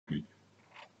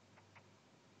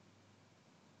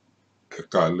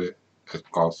káalẹ́, ẹ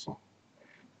káàsán,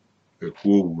 ẹ kú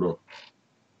òwúrọ̀,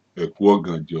 ẹ kú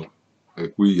ọ̀gànjọ́, ẹ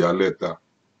kú ìyálẹ̀ta.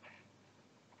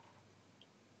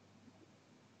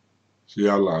 Ṣé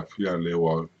àlàáfíà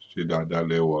lẹ́wà o? Ṣé dáadáa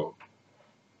lẹ́wà o?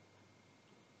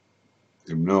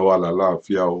 Èmi náà wà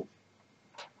lálàáfíà o.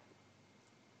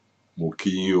 Mo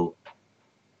kí yín o.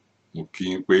 Mo kí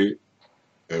yín pé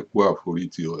ẹ kú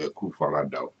àforítì o, ẹ kú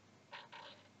faradà o.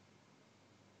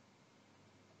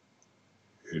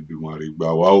 Èdùmàrè gbà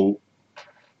wá o.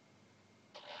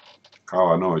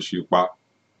 Káwa náà ṣípá.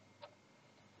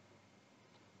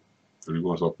 Torí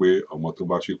wọ́n sọ pé ọmọ tó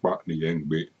bá ṣípá nìyẹn ń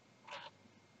gbé.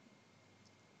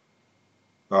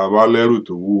 Tá a bá lẹ́rù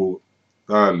tó wúwo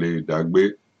tá a lè dá gbé,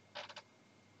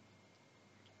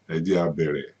 ẹ jẹ́ a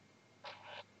bẹ̀rẹ̀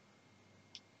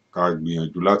ká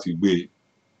gbìyànjú láti gbé.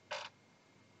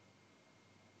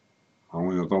 Àwọn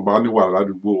èèyàn tán bá níwà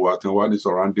ládùúgbò wa tí wọ́n wá ní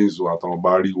surroundings wa tán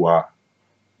bá rí wa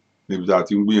níbi tí a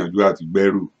ti ń gbìyànjú àti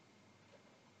gbẹ́rù,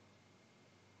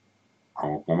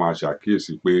 àwọn kan máa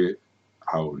ṣàkíyèsí pé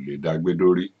a ò lè dá gbé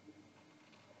dórí.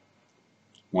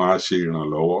 Wọ́n á ṣe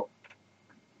ìrànlọ́wọ́.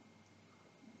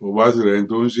 Bó bá sì rẹni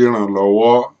tó ń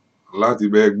ṣèrànlọ́wọ́ láti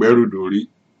bẹ́ẹ̀ gbẹ́rù dórí,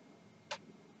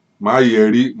 má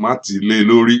yẹrí, má tì í lé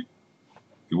lórí.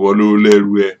 Ìwọ ló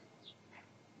lẹ́rù ẹ.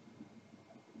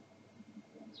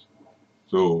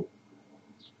 So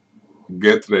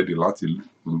get ready láti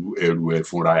ru ẹrù ẹ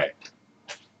fúnra ẹ.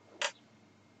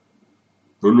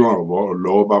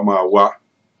 Olùrànlọ́wọ́ bá máa wá,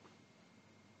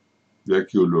 jẹ́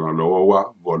kí olùrànlọ́wọ́ wá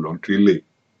voluntarily.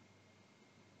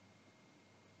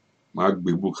 Má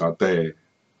gbé bùkátà ẹ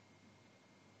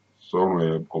sọ́rùn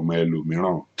ọmọ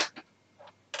ẹlòmíràn.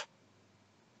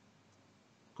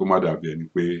 Kó má dàbí ẹni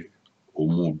pé o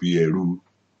mú bí ẹrú.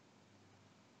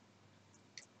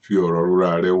 Fi ọ̀rọ̀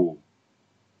rora rẹ wò.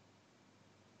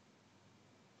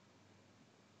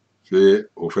 Ṣé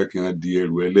o fẹ́ kí wọ́n di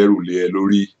ẹrù ẹlẹ́rù lé ẹ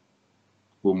lórí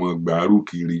kó mọ gbàárù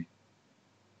kiri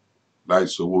láì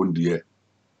sówó ńdí ẹ̀?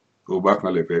 Tó bá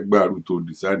kan lè fẹ́ gbàárù tó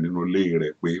decide nínú ilé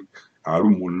rẹ̀ pé àárù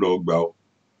mò ń lọ gbà ó,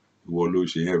 ìwọ ló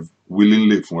ṣe yẹn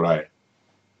willingly fúnra ẹ̀.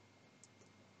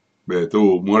 Bẹ́ẹ̀ tó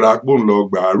o múra pò ń lọ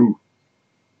gbàárù,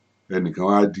 ẹnìkan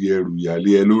wá di ẹrù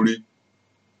ìyálé ẹ lórí.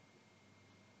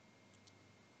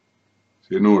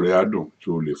 Ṣé inú rẹ̀ á dùn tí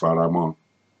o lè fara mọ́?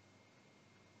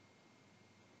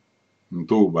 N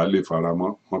tó o bá lè fara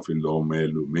mọ́, má fi lọ ọmọ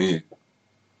ẹlòmíì.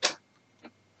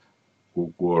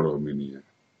 Kókó ọ̀rọ̀ mi nìyẹn.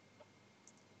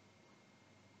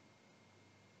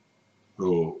 So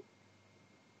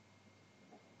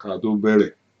ká tó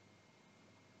bẹ̀rẹ̀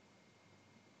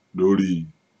lórí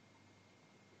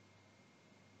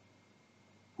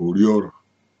orí ọ̀rọ̀,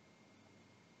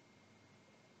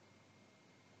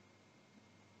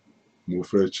 mo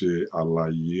fẹ́ ṣe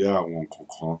àlàyé àwọn nǹkan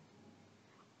kan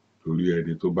lórí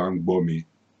ẹni tó bá ń gbọ́ mi,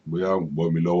 bóyá ò ń gbọ́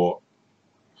mi lọ́wọ́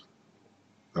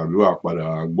tàbí wàá padà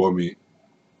gbọ́ mi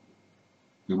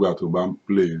nígbà tó bá ń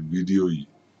play fídíò yìí.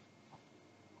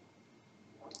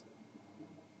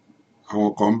 Àwọn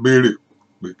kan ń béèrè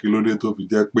pé kí ló dé tó fi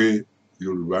jẹ́ pé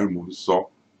Yorùbá ni mò ń sọ.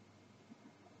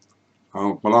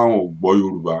 Àwọn kan láwọn ò gbọ́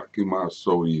Yorùbá kí n máa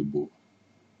sọ òyìnbó.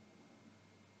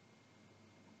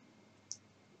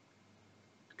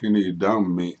 Kí ni ìdáhùn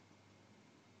mi?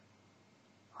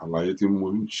 Àlàyé tí mo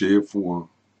ń ṣe fún wọn,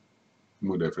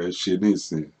 mo dẹ̀ fẹ́ ṣe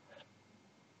nísìn.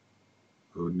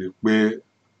 Ó ní pé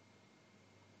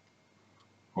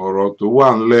ọ̀rọ̀ tó wà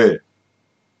ńlẹ̀,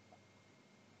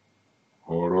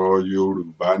 ọ̀rọ̀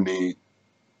Yorùbá ni.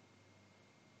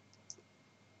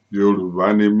 Yorùbá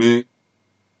ni mí.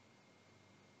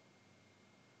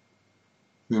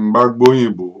 Tí n bá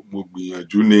gbóyìnbó, mo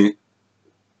gbìyànjú ni.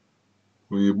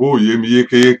 Òyìnbó ò yé mi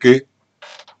yékéyéké.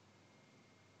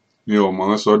 Mi ò mọ̀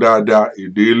ọ́n sọ dáadáa,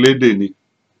 èdè elédè ni.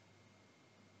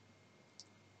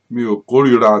 Mi ò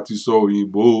kórìíra àti sọ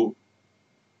òyìnbó o.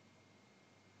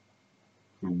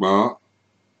 Ṣùgbọ́n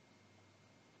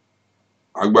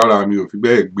agbára mi ò fi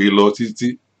bẹ́ẹ̀ gbé lọ títí.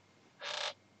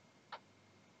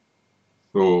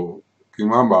 So kí n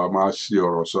má bàa máa ṣi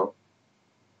ọ̀rọ̀ sọ.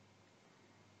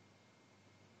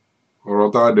 Ọ̀rọ̀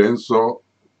tá a dẹ̀ ń sọ,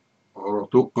 ọ̀rọ̀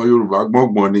tó kan Yorùbá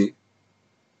gbọ̀ngbọ̀n ni.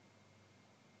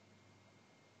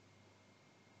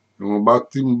 Ìwọ̀nba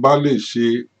tí n bá lè ṣe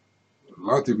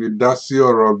láti fi dá sí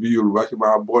ọ̀rọ̀ bí Yorùbá ṣe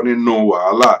máa bọ́ nínú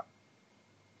wàhálà,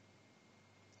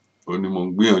 òun ni mò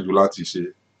ń gbìyànjú láti ṣe.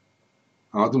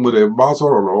 Àwọn tí mo dẹ̀ bá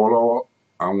sọ̀rọ̀ lọ́wọ́lọ́wọ́,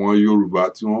 àwọn Yorùbá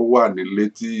tí wọ́n wà nílé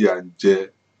tí ìyà ń jẹ,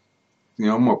 tí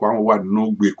wọ́n mọ̀ pé àwọn wà nínú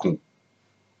ìgbèkùn,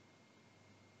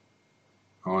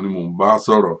 àwọn ni mò ń bá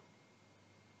sọ̀rọ̀.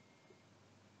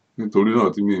 Nítorí náà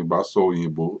tí mi ì bá sọ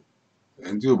òyìnbó,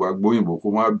 ẹni tí ò bá gbóyìnbó kó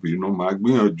má bínú, màá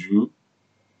gbìyànjú.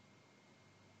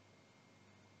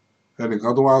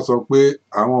 ẹnìkan tó wá sọ pé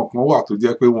àwọn kan wà tó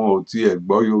jẹ́ pé wọn ò tiẹ̀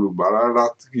gbọ́ Yorùbá rárá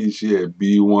tí kì í ṣe ẹ̀bi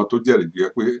wọn tó jẹ́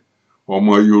pé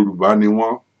ọmọ Yorùbá ni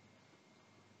wọ́n,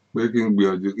 pé kí n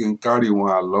gbìyànjú kí n carry wọn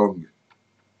along.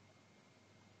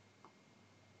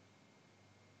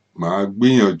 Màá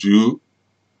gbìyànjú,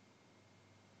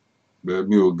 bẹ́ẹ̀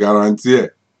mi ò guarantee ẹ̀,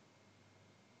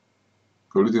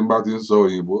 torí tí n bá ti ń sọ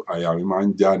òyìnbó àyà mi máa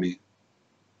ń já ni.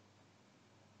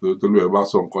 Tolú ẹ̀ bá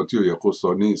sọ nǹkan tí ò yẹ kó sọ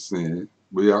ní ìsìn,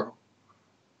 bóyá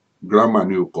grammar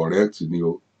ni ò correct ni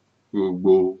o,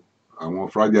 gbogbo àwọn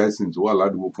fragilising tó wà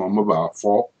ládùúgbò kan má bàa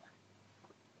fọ́.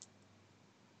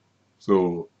 So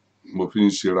mo fi ń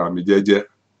ṣera mi jẹ́jẹ́,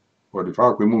 for the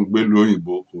fact pé mò ń gbé ìlú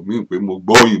òyìnbó kò mean pé mo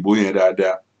gbọ́ òyìnbó yẹn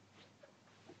dáadáa.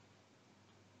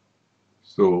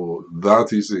 So that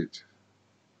is it.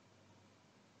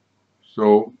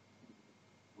 So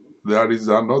there's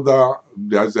a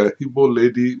Igbo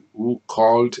lady who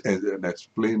called and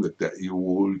explained that he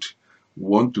would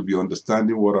want to be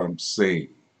understanding what I'm saying.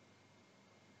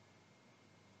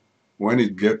 When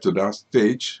it gets to that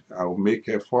stage, I will make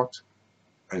effort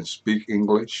and speak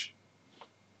English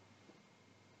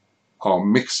or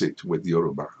mix it with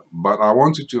Yoruba. But I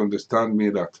want you to understand me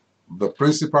that the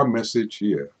principal message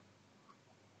here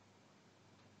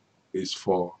is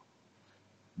for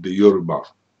the Yoruba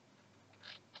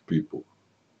people.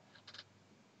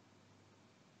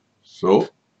 So,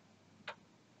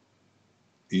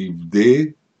 if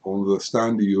they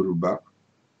understand the Yoruba,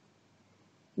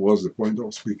 what's the point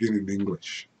of speaking in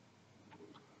English?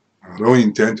 I don't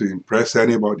intend to impress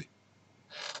anybody.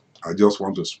 I just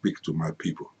want to speak to my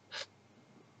people.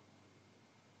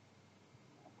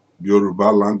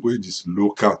 Yoruba language is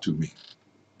local to me.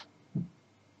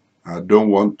 I don't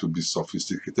want to be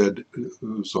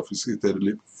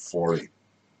sophisticatedly foreign.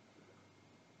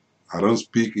 I don't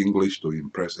speak English to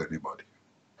impress anybody.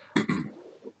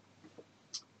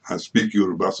 I speak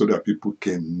Yoruba so that people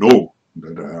can know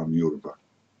that I am Yoruba.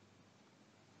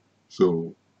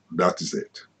 So that is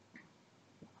it.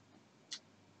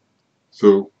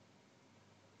 So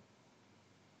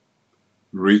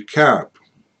recap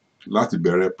láti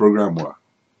bẹ̀rẹ̀ program wa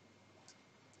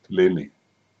lénìí.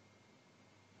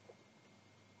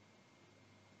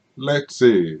 Let's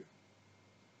say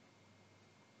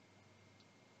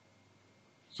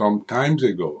some times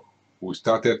ago we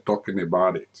started talking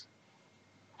about it.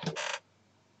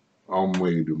 Ọmọ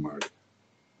Èdùmàrè,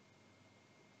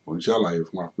 ó ń ṣàlàyé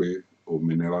fún wa pé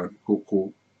òmìnira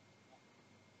kókó.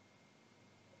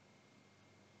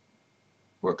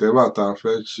 Whatever tá a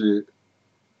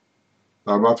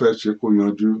bá fẹ́ ṣe kó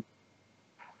yanjú,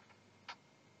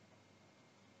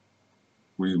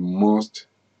 we must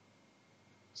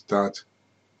start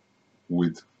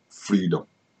with freedom.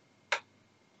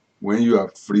 When you are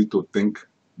free to think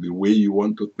the way you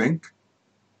want to think,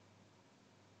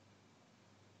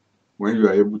 when you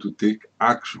are able to take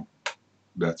action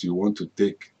that you want to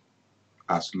take,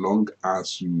 as long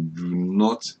as you do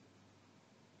not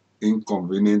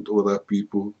inconvenience other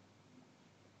people,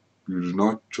 you do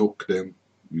not choke them,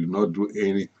 you do not do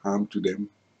any harm to them.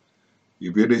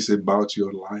 If it is about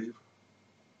your life,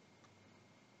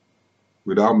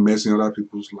 without messing other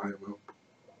people's life up,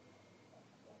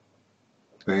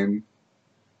 then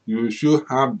you should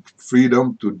have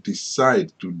freedom to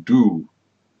decide to do,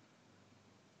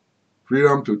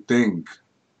 freedom to think,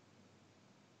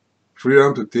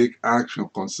 freedom to take action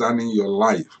concerning your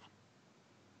life.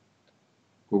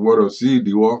 Kò gbọdọ̀ sí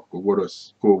ìdíwọ́, kò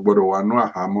gbọdọ̀ wà ní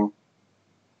àhámọ́.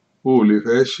 O ò lè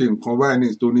fẹ́ ṣe nǹkan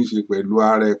báyìí tó ní ṣe pẹ̀lú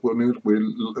ara ẹ, tó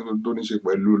ní ṣe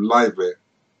pẹ̀lú life ẹ.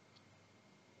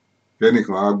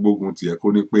 Kẹ́nìkan á gbógun tiẹ̀ kó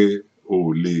ní pé o ò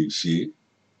lè ṣe é.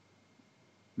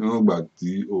 Níwọ̀n ìgbà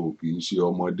tí o kì í ṣe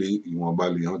ọmọdé, ìwọ̀nba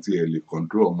lèèyàn tí ẹ lè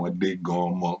control ọmọdé gan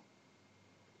mọ́.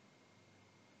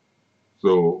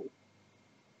 So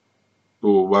tó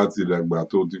o bá ti dàgbà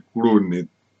tó o ti kúrò ní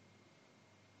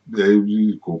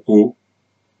ìkókó,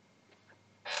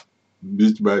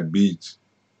 bit by bit,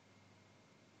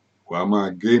 wà á máa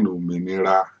gain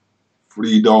òmìnira,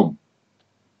 freedom.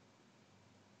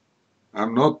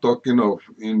 I'm not talking of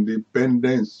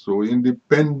independence. So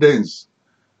independence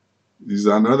is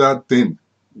another thing.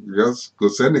 Because kò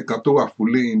sẹ́nìkan tó wà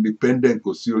fully independent,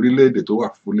 kò sí orílẹ̀-èdè tó wà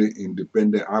fully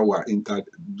independent, a wà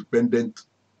interdependent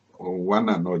on one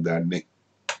another ni.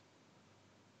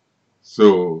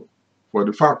 So for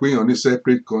the fact pé èèyàn ní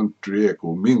separate country ẹ̀ kò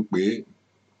mean pé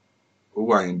ó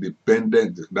wà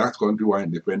independent, that country wà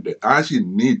independent. A sì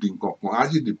need nǹkan kan, a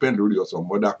sì depend lórí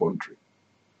some other country.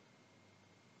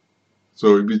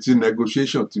 So ibi tí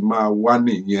negotiation ti máa wá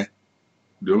nìyẹn.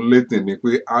 The only thing ni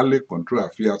pé a lè control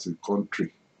affairs in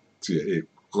country. A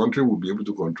country will be able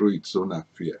to control its own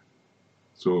affairs.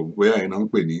 so bóyá iná ń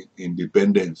pè ní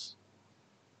independence.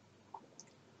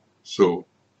 So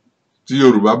tí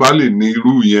Yorùbá bá lè ní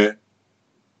irú yẹn,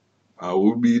 I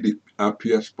will be the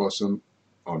happiest person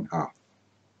on earth.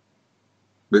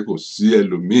 Pé kò sí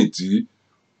ẹlòmíì tí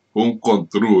ó ń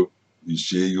control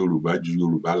ìṣe Yorùbá ju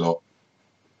Yorùbá lọ.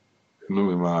 Inú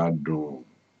mi máa dùn,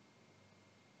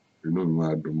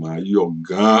 máa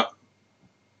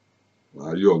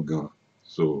yọ̀ gan.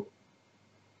 So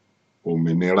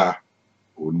òmìnira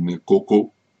ò ní kókó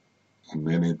in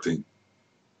anything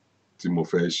tí mo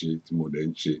fẹ́ ṣe, tí mo dẹ̀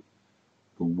ń ṣe.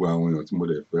 Gbogbo àwọn èèyàn tí mo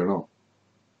dẹ̀ fẹ́ràn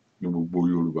ní gbogbo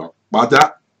Yorùbá pátá,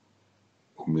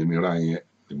 òmìnira yẹn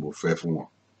ni mo fẹ́ fún wọn.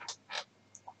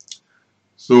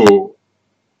 So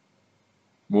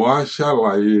mo wá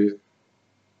ṣàlàyé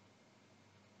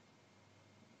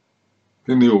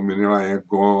kí ni òmìnira yẹn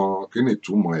gan-an, kí ni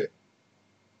ìtumọ̀ ẹ̀.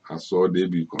 A sọ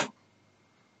débi kan.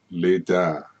 Later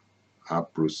I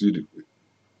proceed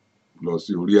lọ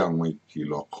sí orí àwọn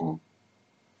ìkìlọ̀ kan.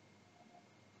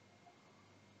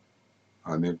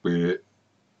 A ní pé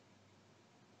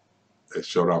ẹ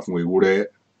ṣọ́ra fún ewúrẹ́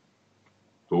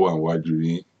tó wà níwájú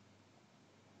yín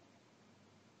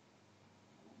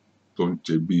tó ń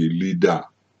ṣe bíi leader.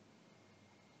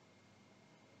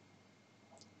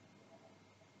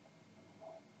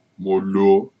 Mo lo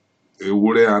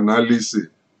ewúrẹ́ analysis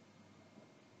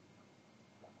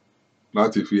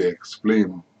láti fi explain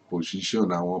position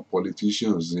àwọn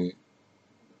politicians ní.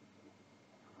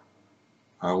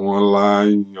 Àwọn la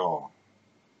yàn,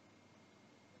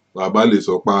 bàbá lè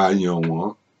sọ pé a yàn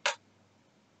wọ́n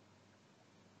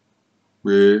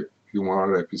pé kí wọ́n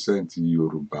represent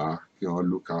Yorùbá, kí wọ́n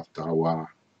look after wa.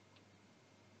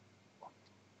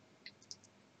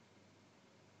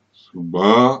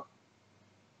 Ṣùgbọ́n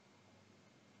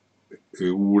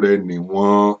ewúrẹ́ ni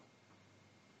wọ́n.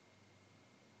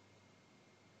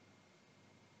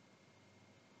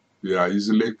 They are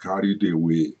easily carried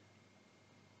away.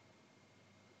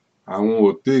 Àwọn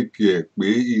ò take ẹ̀ pé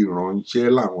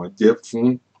ìránṣẹ́ làwọn jẹ́ fún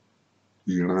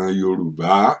ìran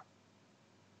Yorùbá.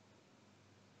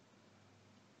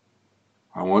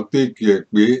 Àwọn take ẹ̀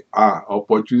pé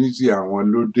opportunity àwọn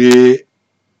ló dé,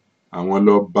 àwọn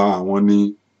lọ́ba, àwọn ni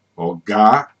ọ̀gá.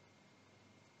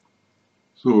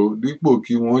 So dípò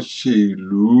kí wọ́n ṣe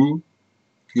ìlú,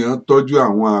 kí wọ́n tọ́jú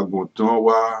àwọn àgùntàn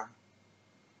wa,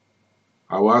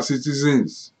 àwa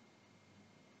citizens,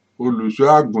 olùṣọ́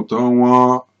àgùntàn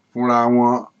wọn fúnra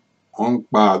wọn, wọ́n ń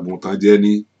pa àgùntàn jẹ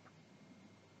ni.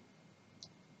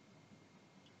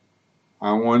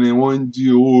 Àwọn ni wọ́n ń jí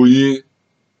owó yín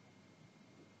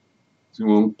tí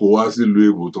wọ́n ń kó wá sílùú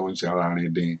èbó tó ń ṣara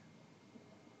rindin.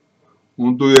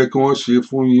 Ohun tó yẹ kí wọ́n ṣe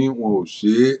fún yín, wọn ò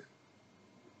ṣe é.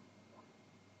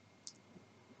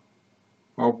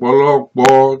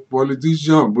 Ọ̀pọ̀lọpọ̀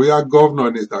politician, bóyá governor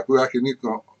ni tàbí bóyá kinní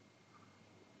kan,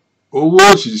 owó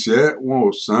òṣìṣẹ́ wọn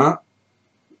ò san.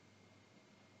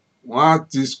 Wọ́n á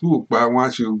ti school pa, wọ́n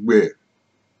á ṣe gbogbo ẹ̀.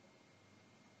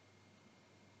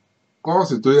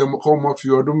 Kọ́ọ̀sì tó yẹ kọ́mọ fi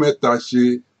ọdún mẹ́ta ṣe,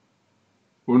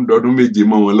 ó ń dọdún méje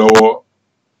mọ́ wọn lọ́wọ́.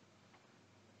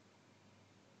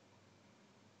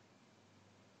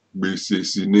 Gbèsè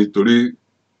sì ni, torí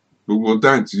gbogbo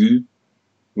time tí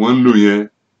wọ́n ń lò yẹn,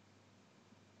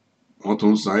 wọ́n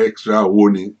tún san extra owó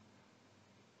ni.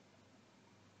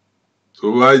 Tó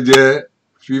bá jẹ́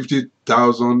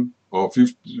 50,000 or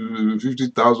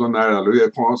 50,000 naira ló yẹ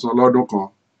kí wọ́n san lọ́dún kan.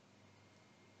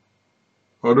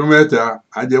 Ọdún mẹ́ta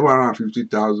á jẹ́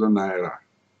 150,000 naira.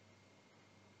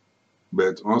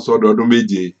 But wọ́n sọ dọdún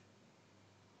méje.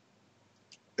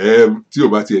 Tí ò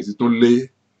bá tiẹ̀ ti tún lé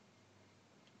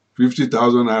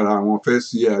 50,000 naira àwọn first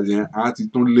year yẹn, á ti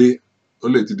tún lé, ó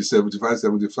lè ti di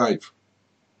 75.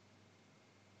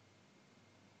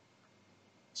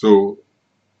 So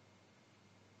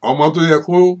ọmọ tó yẹ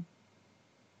kó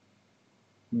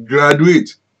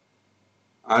graduate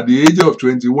at the age of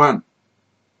 21,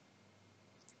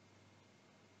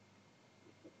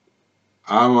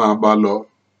 á máa bá lọ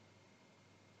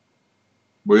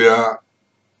bóyá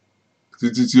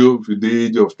títí tí ó fi dé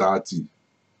age of 30,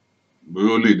 bóyá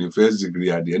ó lè ní first degree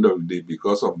at the end of the day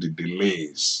because of the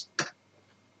delays,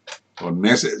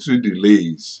 unnecessary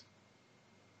delays,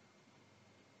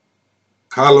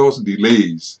 callous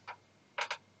delays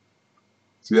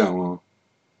tí àwọn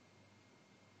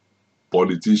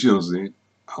politicians ní,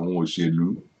 àwọn òṣèlú,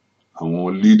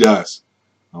 àwọn leaders,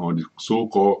 àwọn the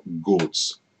so-called goats,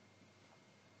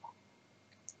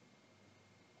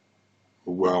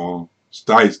 gbogbo àwọn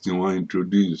styles tí wọ́n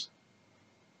introduce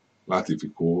láti fi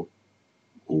kó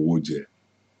owó jẹ.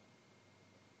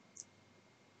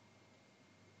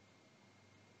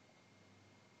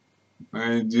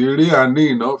 Nàìjíríà ní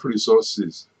enough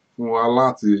resources fún wa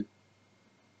láti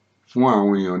fún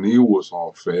àwọn èèyàn ní ìwòsàn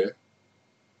ọ̀fẹ́,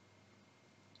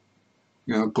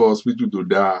 kí wọ́n kọ́ hospital tó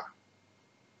dáa.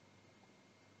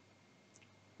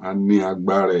 A ní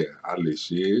agbára ẹ̀, a lè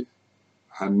ṣe é,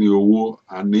 a ní owó,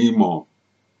 a ní ìmọ̀,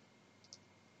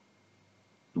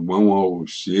 ṣùgbọ́n wọn ò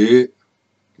ṣe é.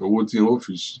 Owó tí wọ́n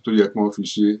fi tó yẹ kí wọ́n fi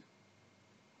ṣe é,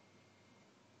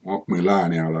 wọ́n pín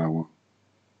láàrin ara wọn.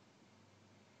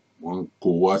 Wọ́n ń kó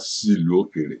wá sílùú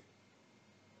òkèèrè.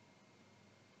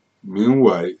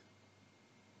 Meanwhile,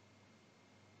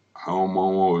 àwọn ọmọ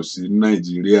wọn ò sí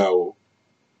Nàìjíríà o.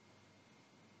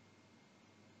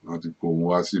 Wọ́n ti kó wọn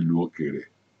wá sílùú òkèèrè.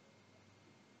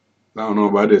 Táwọn náà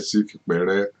bá dẹ̀ sick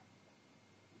pẹ́rẹ́,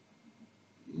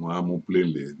 wọ́n á mú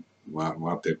plane, wọ́n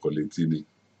á tẹkọ̀ létí ni.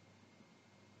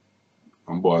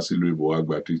 Wọ́n bọ̀ wá sílùú ìbò wá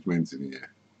gba treatment nìyẹn.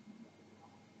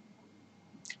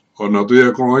 Ọ̀nà tó yẹ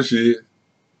kí wọ́n ṣe,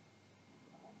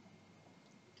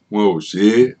 wọn ò ṣe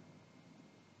é.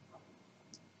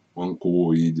 Wọ́n ń kówó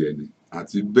yín jẹ ni,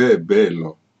 àti bẹ́ẹ̀ bẹ́ẹ̀ lọ.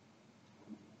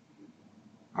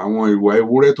 Àwọn ìwà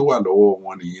ewúrẹ́ tó wà lọ́wọ́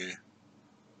wọn nìyẹn.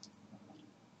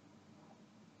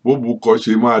 Bóbúkọ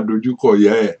ṣe máa dojúkọ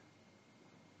ìyá ẹ̀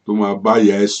tó máa bá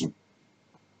ìyá ẹ̀ sùn.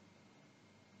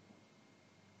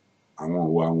 Àwọn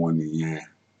ìwà wọn nìyẹn.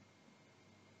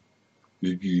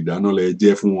 Igi ìdáná lẹ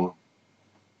jẹ́ fún wọn.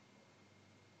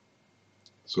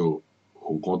 So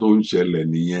nǹkan tó ń ṣẹlẹ̀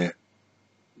nìyẹn.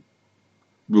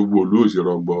 Gbogbo ìlú ò ṣe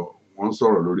rọgbọ. Wọ́n ń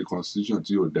sọ̀rọ̀ lórí constitution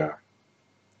tí ò dáa.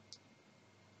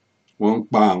 Wọ́n ń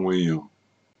pa àwọn èèyàn.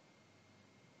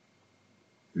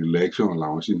 Election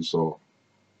làwọn sì ń sọ.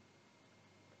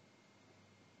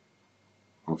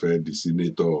 Wọ́n fẹ́ di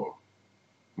senator.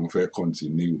 Wọ́n fẹ́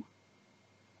continue.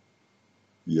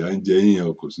 Ìyà ń jẹ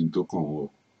yín, kò sí tó kàn wọ́n.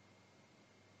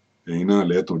 Ẹ̀yin náà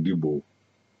lẹ́tùn dìbò.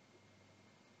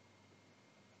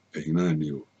 Ẹ̀yin náà ni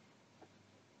o.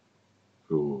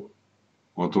 So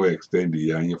wọ́n tún extend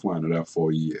ìyà yín fún another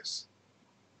 4 years.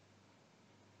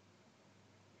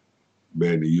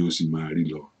 Bẹ́ẹ̀ ni yóò sì máa rí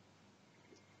lọ.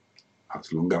 As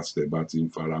long as tẹ́ bá ti ń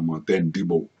faramọ́, tẹ́ ń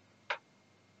dìbò,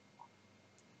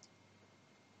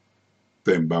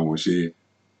 tẹ́ ń bá wọn ṣe,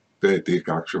 tẹ́ ẹ̀ take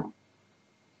action,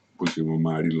 bó ṣe wọ́n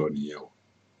máa rí lọ nìyẹn o.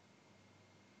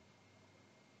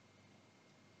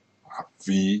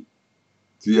 Àfi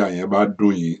tí àyẹn bá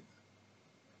dùn yín,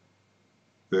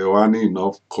 tẹ́ wá ní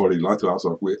enough courage láti wá sọ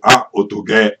pé ó tó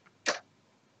gẹ́.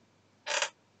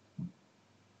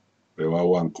 Ẹ wá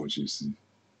wá nǹkan ṣe sí i.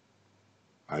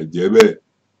 Àìjẹ́ bẹ́ẹ̀,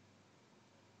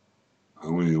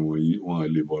 àwọn èèyàn wọ̀nyí wọn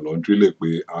lè voluntary lè pé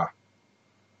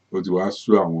ó ti wá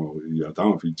sú àwọn, ìyà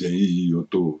táwọn fi jẹ yìí ó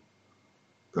tó,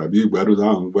 tàbí ìgbádùn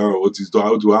táwọn ń gbà ó ti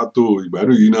wá tó,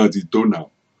 ìgbádùn yìí náà ti tó náà.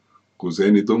 Kò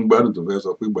sẹ́ni tó ń gbádùn tó fẹ́ sọ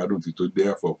pé ìgbádùn ti tó dé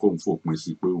àfọ kóun fòpin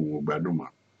sí pé òun ò gbádùn mọ́.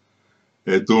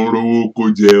 Ẹ tó ń rówó kó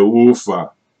jẹ owó fà,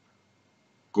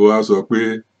 kó wá sọ pé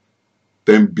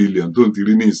 10 billion tó ń ti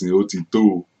rí nísìnyí ó ti tó,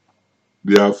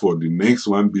 therefore the next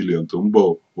 1 billion tó ń bọ̀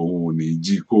òun ò ní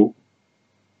jí kó.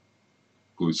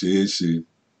 Kò ṣeé ṣe.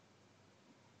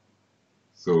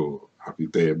 So àfi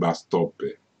tẹ́ ẹ bá stop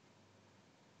ẹ̀.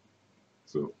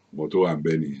 So mo tó wà ń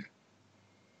bẹ́ nìyẹn.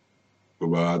 Tó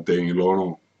bá tẹ́ yín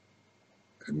lọ́rùn,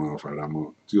 ẹ máa faramọ́.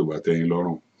 Tí ò bá tẹ́ yín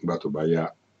lọ́rùn, nígbà tó bá yá,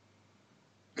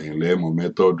 ẹ̀yin lẹ́mọ̀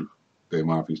method tẹ́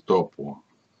máa fi stop wọn.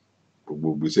 Gbogbo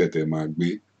ìgbésẹ̀ tẹ́ máa gbé.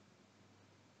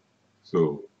 So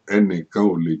ẹnìkan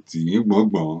ò lè tì yín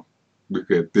gbọ̀ngbọ̀n pé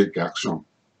kẹ́ take action.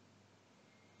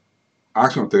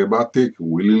 Action tẹ́ bá take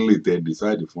willingly, tẹ́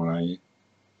decide fúnra yín,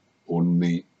 ó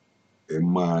ní ẹ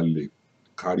máa lè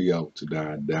carry out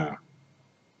dáadáa.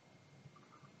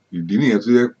 Ìdí nìyẹn tó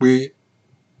yẹ pé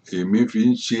èmi fi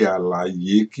ń ṣe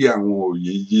àlàyé kí àwọn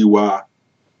òye yé wa.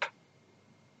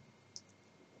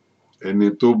 Ẹni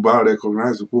tó bá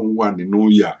recognize pé òun wà nínú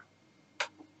ìyà,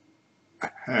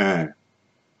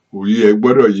 òye ẹ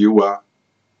gbọ́dọ̀ yé wa.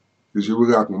 Kì í ṣe pé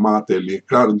ká kàn máa tẹ̀lé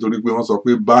crowd nítorí pé wọ́n sọ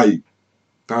pé báyìí,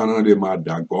 káwọn náà lè máa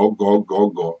dà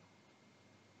gọ́gọ́gọ́gọ́.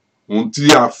 Ohun tí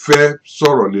a fẹ́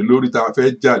sọ̀rọ̀ lé lórí, tá a fẹ́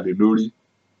jà lé lórí,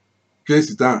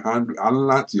 kéèsì tá à ń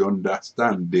láti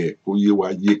understand ẹ̀ kó yé wa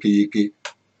yékéyéké.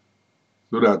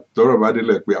 So that tọ́rọ̀ bá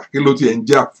délẹ̀ pé kí ló tiẹ̀ ń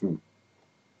jà fún,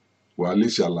 wà á lè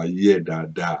ṣàlàyé ẹ̀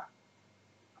dáadáa.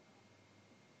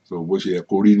 So bó ṣe yẹ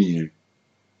kó rí nìyẹn.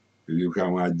 Èyí ká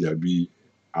máa jà bí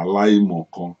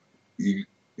aláìmọ̀kan,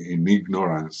 in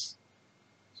ignorance.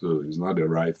 So it's not the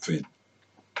right thing.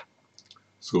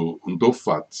 So n tó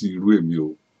fà tí irú èmi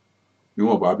o,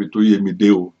 níwọ̀n bá bí tó yé mi dé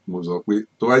o, mo sọ pé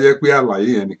tó bá jẹ́ pé àlàyé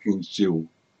yẹn ni kí n ṣe o,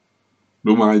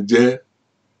 ló máa jẹ́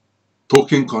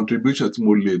token contribution tí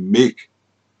mo lè make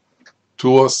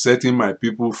towards setting my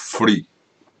people free.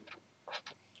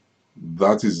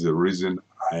 That is the reason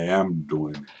I am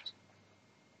doing it.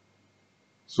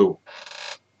 So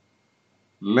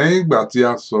lẹ́yìn ìgbà tí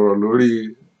a sọ̀rọ̀ lórí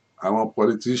àwọn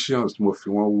politicians mo fi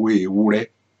wọ́n wé ewúrẹ́,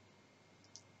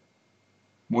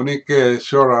 mo ní kẹ́ ẹ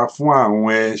ṣọ́ra fún àwọn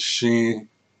ẹṣin.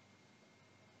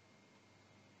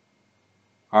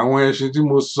 Àwọn ẹṣin tí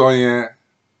mo sọ yẹn,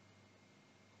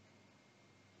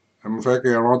 mo fẹ́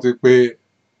kẹ́ ẹ rántí pé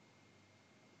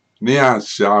ní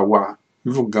àṣà wa,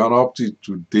 even gan up to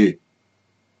today,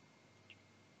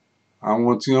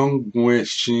 àwọn tí wọ́n ń gun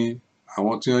ẹṣin,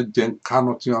 àwọn tí wọ́n jẹ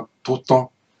kánú tí wọ́n tó tán,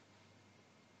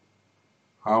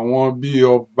 àwọn bíi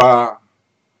ọba,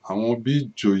 àwọn bíi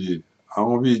ìjòyè,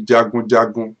 àwọn bíi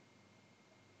jagunjagun.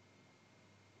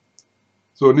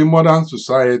 So ní modern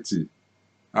society,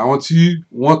 àwọn tí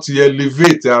wọ́n ti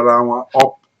elevate ara wọn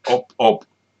up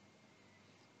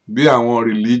bí àwọn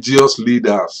religious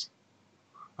leaders,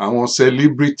 àwọn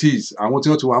celebrities, àwọn tí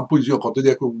wọ́n ti wà ń position kan tó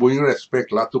jẹ́ pé gbogbo yín respect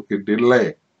látòkè délẹ̀,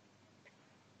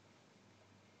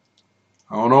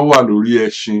 àwọn náà wà lórí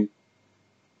ẹṣin.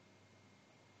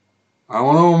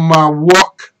 Àwọn náà máa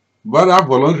work whether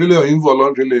voluntarily or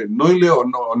involuntarily, knowingly or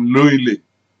unknowingly,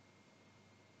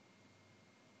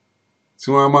 tí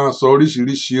wọ́n máa sọ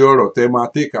oríṣiríṣi ọ̀rọ̀ tẹ́ máa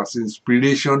take as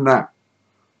inspirational,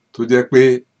 tó jẹ́ pé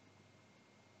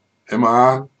ẹ máa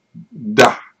dà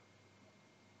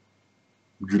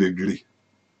gìrìgìrì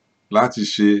láti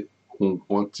ṣe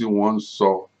nǹkan tí wọ́n ń sọ,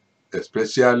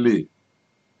 especially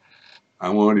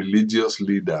àwọn religious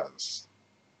leaders,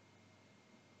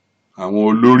 àwọn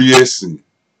olórí ẹ̀sìn.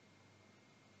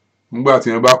 Nígbà tí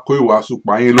wọ́n bá kó ìwàásù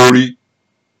pa yín lórí,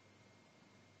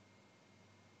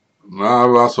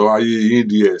 wọ́n á sọ ayé yín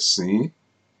di ẹ̀sín,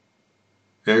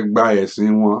 ẹ gba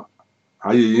ẹ̀sìn wọn,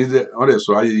 wọ́n dẹ̀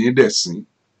sọ ayé yín dẹ̀sín.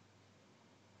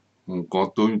 Nǹkan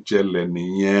tó ń ṣẹlẹ̀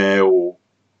nìyẹn o.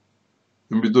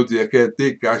 Níbi tó ti yẹ kẹ́ ẹ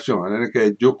take action, ẹni kẹ́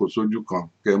ẹ jókòó sójú kan,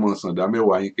 kẹ́ ẹ mọ sàndá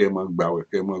mẹ́wàá yín, kẹ́ ẹ mọ gbàwẹ̀,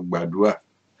 kẹ́ ẹ mọ gbàdúrà.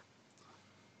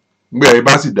 Nígbà yẹn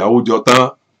bá sì dáwó jọ tán,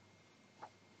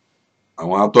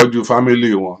 àwọn atọ́jú fámílì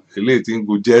wọn, eléyìí tí ń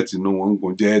gun jẹ́ẹ̀tì inú wọn ń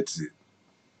gun jẹ́ẹ̀tì.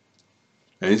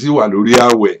 Ẹ̀yin sì wà lórí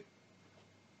àwẹ̀,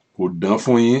 kò dán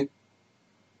fún yín.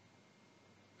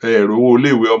 Ẹ rówó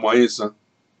iléèwé ọmọ yín san.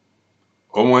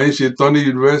 Ọmọ yín ṣe tán ní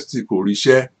yunifásitì kò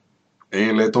ríṣẹ́,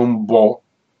 ẹ̀yin lẹ tó ń bọ́.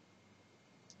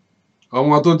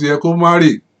 Ọmọ tó ti yẹ kó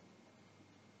marry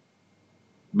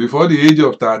before the age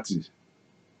of 30,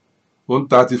 ó ń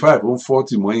 35, ó ń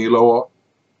 40 mọ́ yín lọ́wọ́,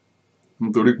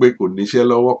 nítorí pé kò níṣẹ́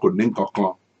lọ́wọ́, kò ní nǹkan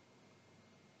kan.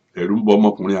 Ẹ̀rù ń bọ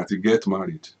ọmọkùnrin àti get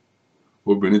married.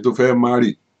 Obìnrin tó fẹ́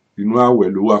marry, inú àwẹ̀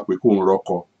ló wà pé kó ń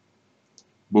rọ́kọ.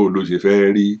 Bó ló ṣe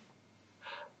fẹ́ rí?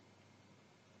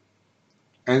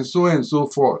 And so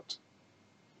forth.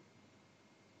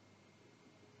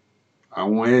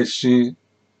 Àwọn ẹṣin,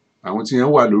 àwọn tí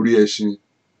wọ́n wà lórí ẹṣin,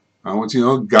 àwọn tí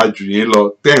wọ́n ga jù yín lọ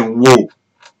tẹ́ ń wò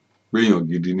pé èèyàn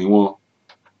gidi ni wọ́n.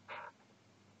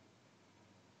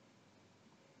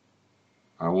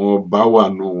 Àwọn ọba wà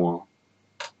nù wọn,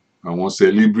 àwọn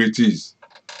celebrities,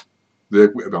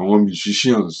 àwọn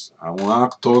musicians, àwọn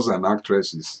actors and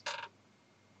actresses,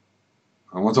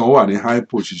 àwọn tí wọ́n wà ní high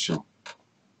position,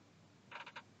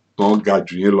 tó ń ga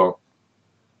jù yín lọ.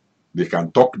 They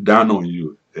can talk down on you,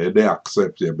 they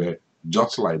accept ẹ bẹ́ẹ̀,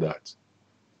 just like that.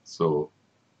 So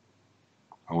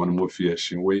àwọn ni mo fi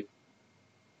ẹṣin wé.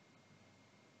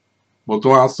 Mo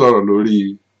tún wá sọ̀rọ̀ lórí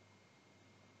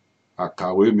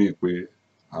àkàwé mi pé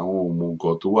àwọn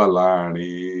òmùgọ̀ tó wà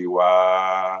láàrin wa,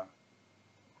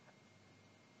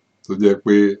 tó jẹ́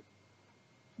pé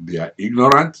they are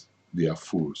ignorant, they are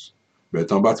fools. Bẹ́ẹ̀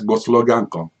tán bá ti gbọ́ slogan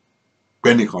kan,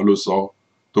 pẹ́nìkan ló sọ,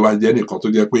 tó bá jẹ́ nìkan tó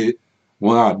jẹ́ pé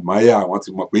wọ́n admire, wọ́n ti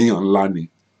mọ̀ pé èèyàn ńlá ni,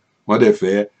 wọ́n dẹ̀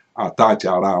fẹ́ attach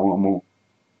ara wọn mọ́,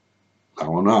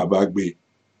 àwọn náà bá gbé.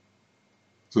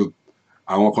 So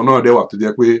àwọn kan náà dẹ̀ wà tó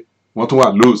jẹ́ pé wọ́n tún wà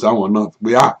low sáwọn náà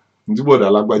pé ní tí bọ̀dà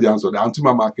lágbájá ń sọ, àwọn tí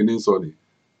màmá kìíní ń sọ ni,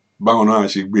 báwọn náà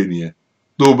ṣe gbé nìyẹn.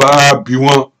 Tó bá bí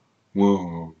wọ́n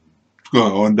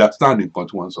understand nǹkan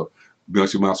tí wọ́n ń sọ, bí wọ́n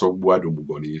ṣe máa sọ gbogbo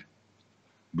àdòmùgọ̀ nìyẹn.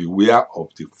 Beware of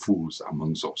the fools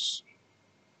amongst us.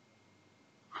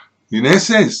 In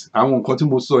essence, àwọn nǹkan tí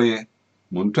mo sọ yẹn,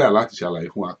 mo ń try láti ṣàlàyé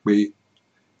fún wa pé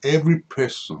every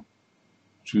person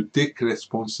should take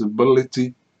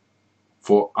responsibility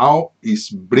for how his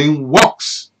brain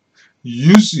works.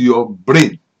 Use your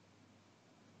brain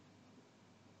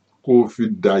kó fi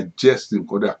digest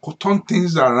nǹkan dáa, kó turn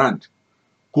things around,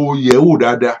 kó yẹ̀ wò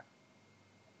dáadáa.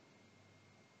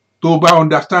 Tó bá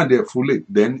understand it fully,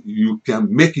 then you can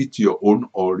make it your own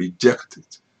or reject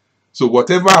it. So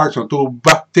whatever action tó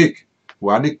bá take,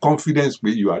 wà ní confidence pé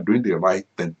you are doing the right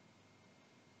thing.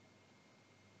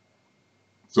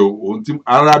 So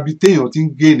ara ibi téèyàn ti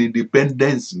ń gain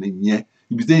independence nìyẹn,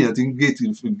 ibi téèyàn ti ń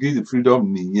gain freedom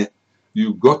nìyẹn.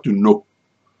 You got to know.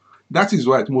 that is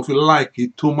why mo fi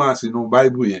like Thomas inú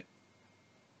Bible yẹn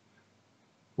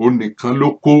ó nìkan ló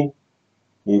kó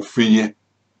òfin yẹn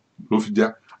ló fi já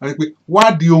àti pé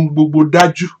wádìí ohun gbogbo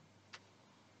dájú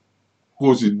kó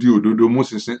o sì di òdodo mú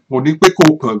ṣinṣin kò ní pé kó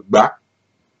o kàn gbà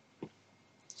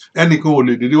ẹnìkan ò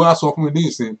lè dédé wá sọ fún mi ní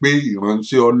ìsìn pé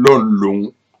ìránṣẹ́ Ọlọ́run lòun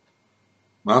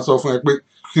màá sọ fún ẹ pé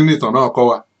kí ni ìtàn náà kọ́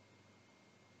wa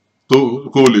tó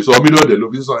kó o lè sọ mí lọ́dẹ̀ ló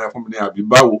fi sọ yẹn fún mi ní àbí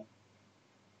báwo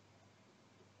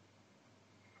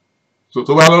so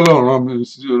tó bá lọ́lọ́run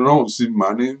rán òun sí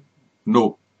màá ní no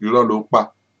irọ́ ló pa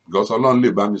because Ọlọ́run lè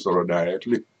bá mi sọ̀rọ̀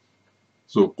directly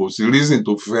so kò sí reason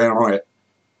tó fẹ́ rán ẹ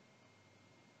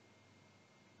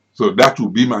so that will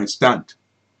be my stand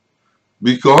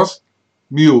because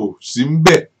mi ò sí ń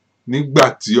bẹ̀ nígbà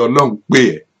tí Ọlọ́run pè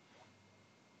ẹ́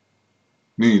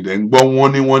mi ìdẹ̀ ń gbọ́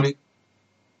wọ́n ní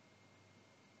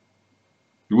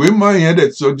ìwé mọ́ yẹn dẹ̀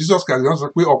sọ Jesus Christ sọ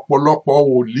pé ọ̀pọ̀lọpọ̀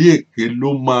wòlíì èké ló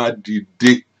máa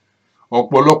dìde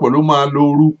ọ̀pọ̀lọpọ̀ ló máa lo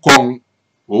orúkọ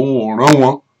òun ò rán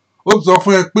wọn ó sọ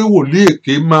fún ẹ pé wòlíì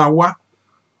èké máa wá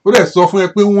ó dẹ̀ sọ fún ẹ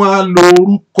pé wọ́n á lo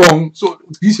orúkọ so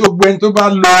kì í ṣe gbogbo ẹni tó bá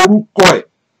lo orúkọ ẹ̀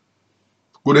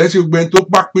kò dẹ̀ ṣe gbogbo ẹni tó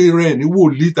bá pè rẹ̀ ní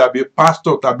wòlíì tàbí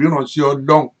pásítọ̀ tàbí ìránṣẹ́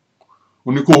Ọlọ́run ó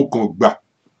ní kó o kàn gbà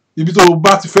ibi tó o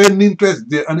bá ti fẹ́ ní interest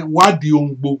dé wádìí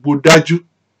ohun gbogbo dájú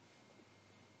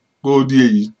kó o di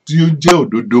èyí tí ó jẹ́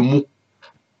òdodo mú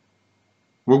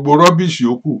gbogbo rubbish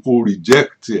yòókù kó o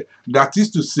reject ẹ̀ that is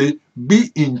to say be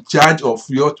in charge of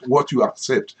what you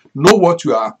accept know what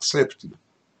you are accepting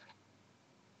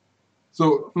so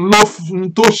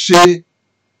tó ṣe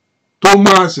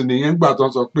Thomas nìyẹn gbà tó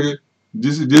sọ pé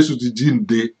Jésù ti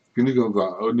jíǹde kíní kankan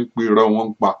ó ní pé irọ́ wọn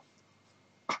ń pa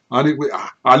a ní pé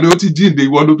àlẹ́ ó ti jíǹde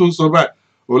ìwọ ló tó ń sọ báyìí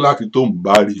ó láfi tó ń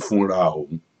bá rí fúnra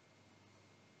òun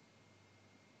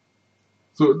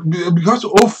so because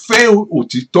ó fẹ́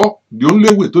òtítọ́ the only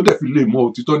way tó dẹ̀ fi lè mọ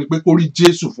òtítọ́ ni pé kó rí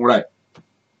Jésù fúnra ẹ̀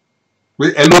pé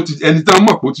ẹni tá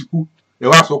mọ̀ pé ó ti kú ẹ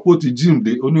wá sọ pé ó ti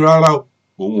jíǹde ó ní rárá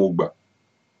òun ò gbà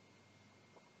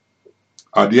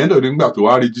at the end of the day nígbà tó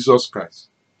wá rí Jesus Christ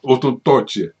ó tún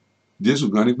touch ẹ̀ Jésù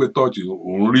gan ni pé touch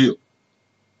òun rí ọ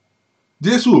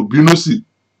Jésù ò bínú sí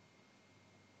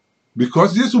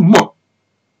because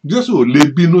Jésù ò lè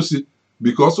bínú sí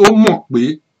because ó mọ̀ pé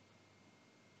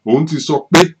òun ti sọ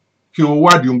pé kí wọ́n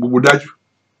wádìí ohun gbogbo dájú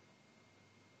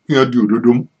kí wọ́n di òdodo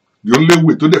mú the only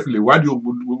way tó dẹ̀ fi lè wádìí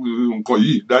nǹkan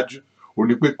yìí dájú ò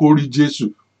ní pé kó rí Jésù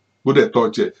kó dẹ̀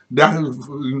touch ẹ̀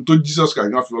tó Jesus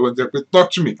Christ náà fi ọwọ́ jẹ́ pé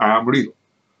touch me I am real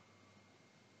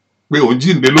pé òun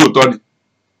jíǹde lóòótọ́ ni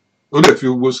ó dẹ̀ fi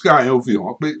gbogbo sky yẹn ó fi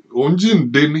hàn pé òun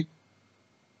jíǹde ni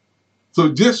so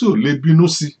Jésù ò lè bínú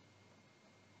sí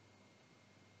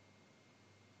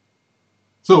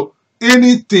so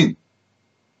anything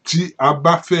tí a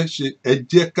bá fẹ́ ṣe ẹ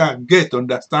jẹ́ ká get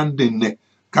understanding nẹ̀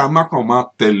ká má kàn máa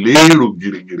tẹ̀lé èrò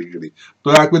gìrìgìrì tó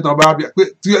yá pé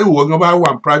tí ìwọ gan bá wà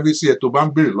ní privacy ẹ̀ tó bá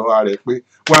ń béèrè lọ́wọ́ rẹ̀ pé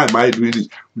why am I doing this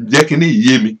jẹ́ kí ní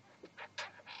ìyé mi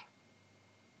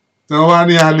tí wọ́n wá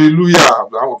ní hallelujah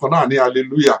àwọn kan náà ní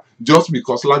hallelujah just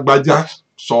because lágbájá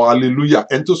sọ hallelujah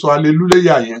ẹni tó sọ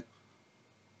hallelujah yẹn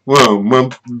wọ́n mọ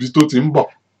ibi tó ti ń bọ̀.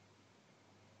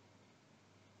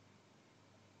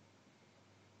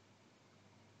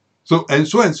 So and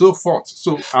so forth.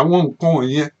 So àwọn nǹkan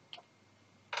wọ̀nyẹn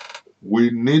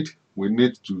we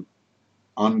need to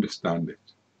understand it.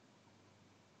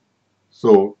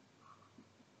 So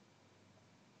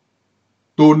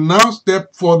to now step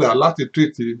further láti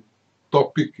treat the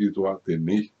topic ètò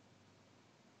àtẹ̀ní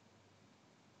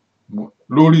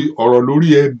lórí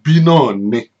ẹbí náà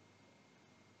ni.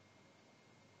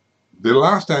 The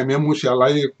last time mo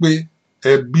ṣàlàyé pé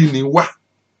ẹbí ni wá.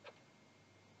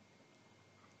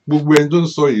 Gbogbo ẹni tó ń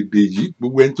sọ èdè yìí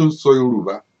gbogbo ẹni tó ń sọ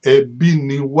Yorùbá ẹbí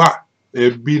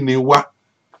ni wá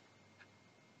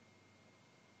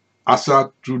àṣà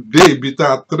today ibi tá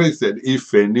a trace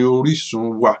Ifẹ̀ ní orísun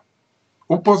wa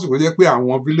ó possible jẹ́ pé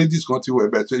àwọn villages kan ti wọ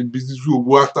ẹ̀bẹ̀ tó ibi tí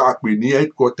gbogbo wa tá a pè ní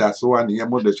headquarters wa nìyẹn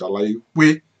mo dẹ̀ ṣàlàyé pé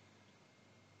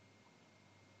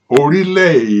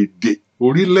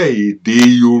orílẹ̀-èdè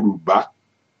Yorùbá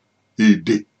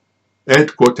èdè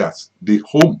headquarters the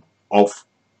home of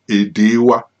èdè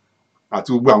wa àti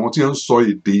gbogbo àwọn tí wọ́n ń sọ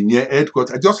èdè yẹn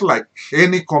headquarters just like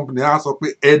any company á sọ pé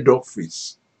head office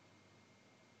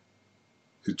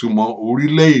ìtumọ̀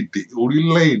orílẹ̀-èdè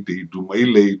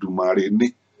ilẹ̀ Èdùmàrè ní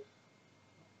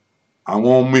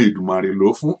àwọn ọmọ Èdùmàrè ló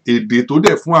fún èdè tó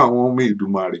dẹ̀ fún àwọn ọmọ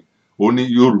Èdùmàrè ó ní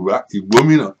Yorùbá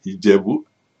Ìgbómìnà Ìjẹ̀bú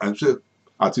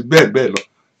àti bẹ́ẹ̀ bẹ́ẹ̀ lọ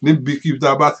níbi kí tá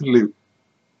a bá ti lè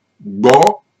gbọ́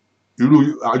irú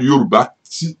Yorùbá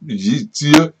yìí tí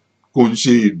kò ń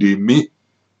ṣe èdè míì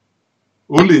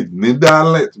ó lè ní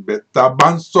dialect bẹ́ẹ̀ tá a bá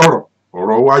ń sọ̀rọ̀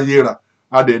ọ̀rọ̀ wa yéra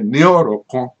a dẹ̀ ní ọ̀rọ̀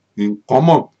kan nǹkan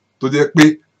mọ̀ tó jẹ́ pé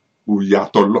kò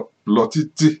yàtọ̀ lọ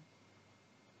títí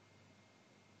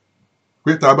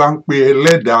pé ta bá ń pe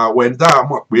ẹlẹ́dàá wa ẹni tá a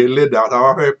mọ̀ pé ẹlẹ́dàá ta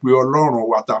bá fẹ́ pe ọlọ́run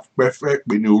wa ta fẹ́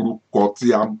pè ní orúkọ tí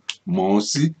a mọ̀ ọ́n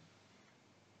sí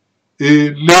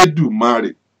Elédùmarè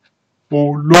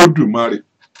Olódùmarè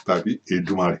tàbí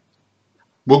Èdùmarè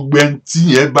gbogbo ẹni tí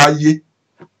yẹn bá yé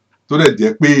tó dẹ̀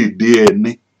jẹ́ pé èdè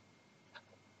ẹni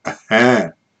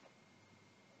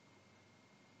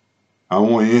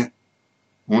àwọn yẹn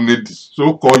ń ní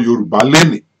sókọ Yorùbá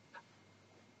lẹ́nìí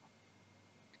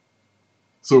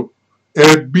so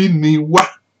ẹbí ni wá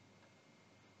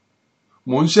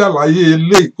mò ń ṣàlàyé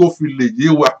eléyìí kó fi lè yé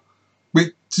wa pé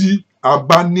tí a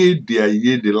bá ní èdè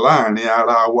àìyedè láàrin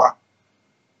ara wa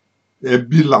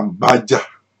ẹbí là ń bá jà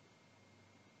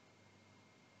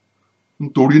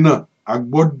nítorí náà a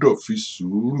gbọ́dọ̀ fi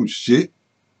sùúrù ṣe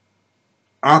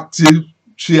a ti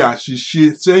ṣe àṣìṣe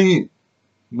sẹ́yìn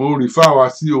mo rìfà wá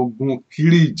sí ogun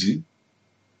Kírìjí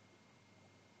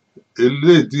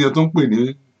eléyìí tí yẹn tó ń pè ní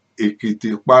Èkìtì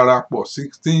parapọ̀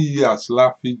 16 years la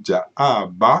fi jà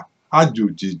àbá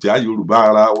àjòjì jà Yorùbá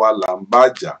ara wa là ń bá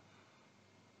jà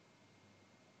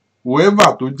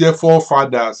whoever tó jẹ́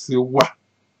forefathers wa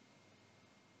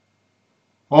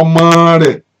ọmọ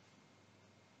rẹ̀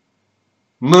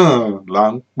náà là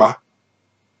ń pa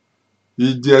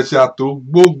Ìjẹ̀ṣà tó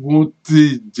gbógun ti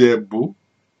Ìjẹ̀bú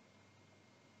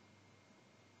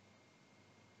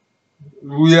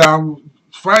we are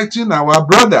fighting our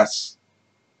brothers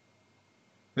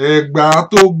Ẹ̀gbá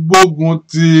tó gbógun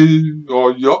ti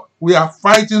Ọ̀yọ́ we are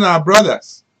fighting our brothers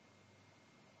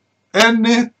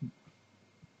any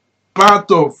part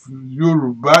of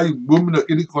Yorùbá ìgbómìnà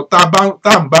kiri kan tá à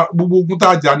ń bá gbogbo ogun tá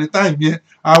a jà ní táìmì yẹn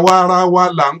àwa ara wa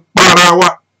là ń para wa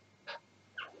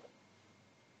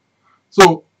so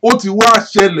ó ti wá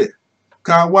ṣẹlẹ̀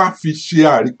ká wá fi ṣe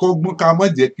àríkọ́gbọ́n ká má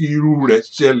jẹ́ kí irú rẹ̀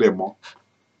ṣẹlẹ̀ mọ́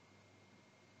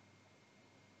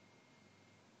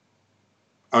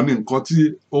àní nǹkan tí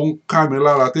ó ń ká mi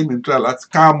lára tèmi ń try láti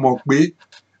ká mọ̀ pé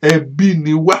ẹbí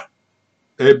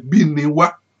ni wá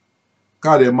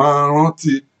ká lè máa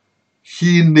rántí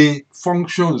kí ni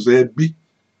functions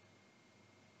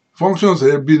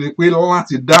ẹbí ni pé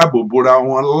láti dáàbò bora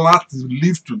wọn láti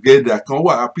live together kan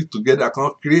wà happy together kan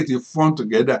create fun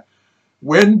together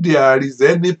when there is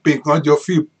any pain kan jọ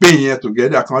feel pain yẹn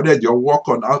together kan dẹ̀ jọ work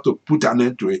on how to put an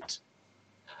end to it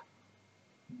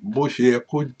bó ṣe yẹ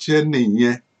kó jẹ́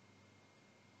nìyẹn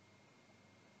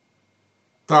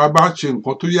tá a bá ṣe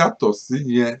nǹkan tó yàtọ̀ sí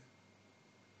yẹn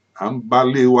à ń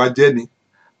balẹ̀ wa jẹ́ ni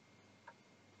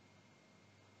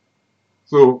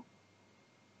so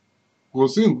kò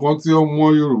sí nǹkan tí ọmọ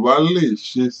Yorùbá lè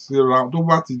ṣe síra tó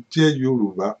bá ti jẹ́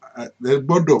Yorùbá ẹ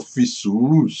gbọ́dọ̀ fi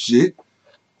sùúrù ṣe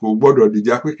kò gbọ́dọ̀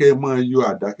dìjà pé kẹ́ ẹ máa yọ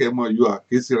àdá kẹ́ ẹ máa yọ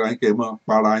àké síra yín kẹ́ ẹ máa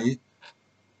para yín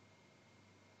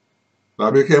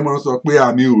tàbí kẹ́ ẹ máa sọ pé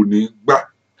àmì ò ní gbà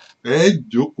ẹ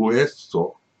jókòó ẹ sọ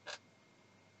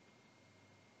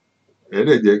ẹ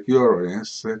dẹ̀ jẹ́ kí ọ̀rọ̀ yẹn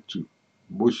settle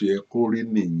bó ṣe yẹ kó rí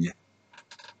nìyẹn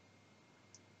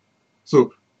so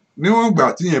níwọ̀n ìgbà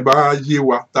tí yẹn bá yé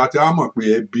wa ta ti á mọ̀ pé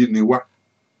ẹbí ni wá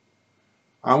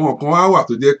àwọn kan wá wà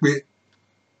tó jẹ́ pé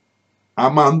a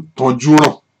máa ń tanjú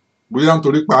ràn bóyá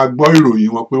nítorí pé a gbọ́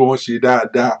ìròyìn wọn pé wọ́n ṣe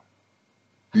dáadáa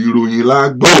ìròyìn la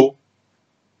gbọ́ o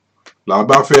là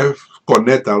bá fẹ́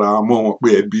connect ara mọ́ wọn pé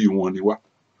ẹbí wọn ni wá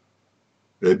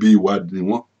ẹbí wa ni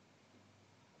wọ́n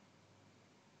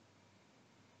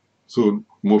so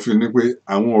mo fi ní pé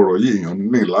àwọn ọ̀rọ̀ yìí èèyàn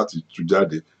ní láti tú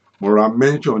jáde mo ra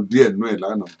mention díẹ̀ nú ẹ̀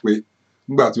lánàá pé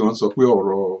nígbà tí wọ́n sọ pé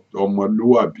ọ̀rọ̀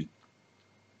ọmọlúwàbí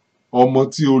ọmọ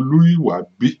tí Olúìwà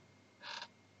bí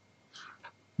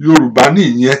Yorùbá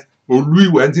nìyẹn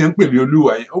Olúìwà ẹni tí wọ́n ń pè ní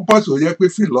Olúìwà yẹn ó bọ́ sí ó yẹ pé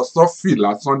philosophy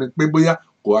lásán ni pé bóyá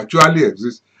kò actually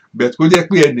exist but kó jẹ́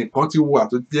pé ẹnìkan ti wà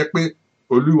tó jẹ́ pé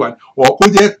Olúìwà ọ̀ kó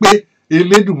jẹ́ pé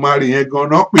Elédùmarè yẹn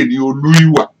gan-an pè ní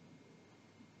Olúìwà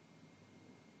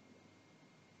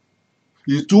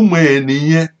ìtumọ̀ ẹ̀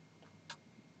nìyẹn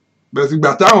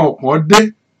bẹ̀sìgbà táwọn kan dé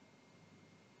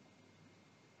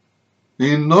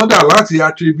in order láti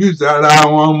attribute ara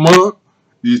wọn mọ́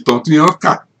ìtàn tí wọ́n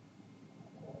kà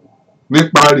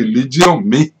nípa religion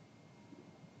mi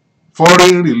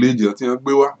foreign religion tí wọ́n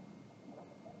gbé wá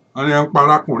wọ́n ní wọ́n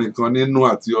parákùnrin kan nínú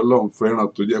àti Ọlọ́run fẹ́ràn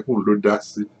tó jẹ́ kóun ló dá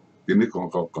sí kíní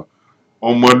kankan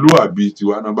ọmọlúàbí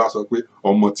tiwa náà bá sọ pé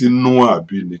ọmọ tí Nóà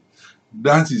bí ni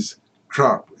that is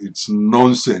crap it's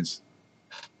nonsense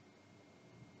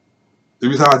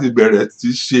ibi táwa ti bẹ̀rẹ̀ ti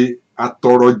ṣe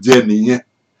atọrọjẹ nìyẹn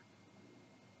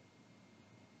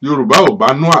Yorùbá ò bá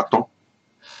Nóà tán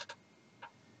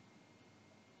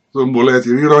tó ń bolẹ̀ ti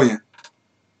rírọ̀ yẹn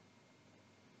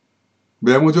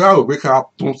bẹ́ẹ̀ mo ti wá rò pé ká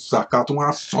tún ṣàká tún wá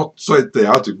sọ ìtẹ̀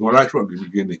out gan right from the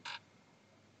beginning.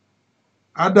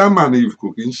 Adam and Eve kò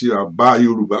kí ń ṣe bàbá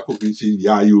Yorùbá, kò kí ń ṣe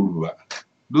ìyá Yorùbá.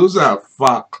 Those are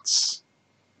facts.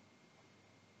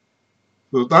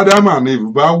 So Adam and Eve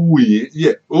bá wù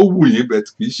yín, ó wù yín bẹ̀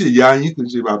kì í ṣe ìyá yín, kì í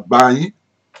ṣe bàbá yín.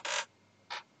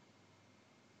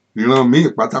 Ìran míì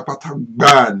pátápátá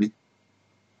gbáà ni.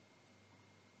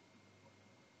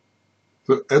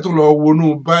 So ẹ tún lọ wọnú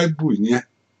Bible yẹn.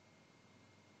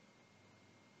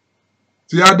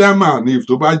 Tí Adam and Eve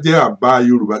tó bá jẹ́ àbá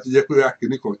Yorùbá tó jẹ́ pé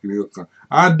kíní kan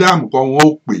Adam kọ́ wọn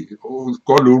ó pè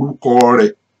kọ́ lórúkọ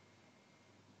rẹ̀.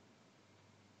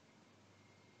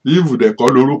 Eve dẹ̀ kọ́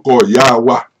lórúkọ ìyá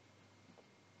wa.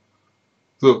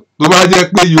 So tó bá jẹ́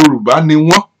pé Yorùbá ni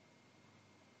wọ́n,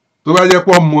 tó bá jẹ́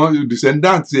pé ọmọ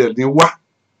descendant ẹ̀ ni wá,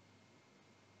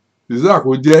 ìṣúra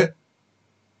kò jẹ́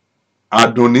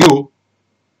Àdùnní o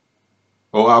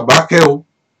ọ̀ Àbákẹ́ o.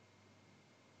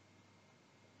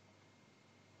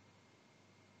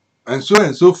 And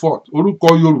so forth. Orúkọ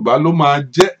Yorùbá ló máa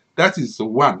jẹ́, that is the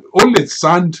one. Ó lè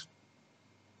sound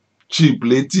cheap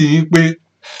létí yín pé,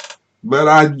 but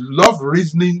I love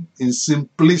reasoning in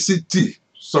simplicity.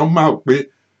 Somehow pé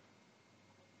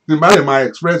tí n bá lè máa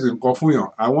express nǹkan fún yàn,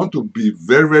 I want to be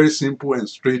very very simple and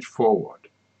straightforward.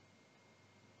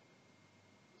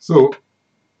 So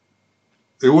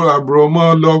èwo làbúrò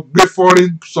mọ́ lọ gbé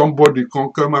foreign somebody kan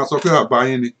kẹ́ máa sọ pé àbá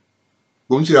yín ni.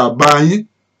 Kò ń ṣe àbá yín.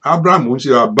 Abraham ń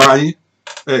ṣe àbá yín,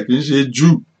 ẹ kì í ṣe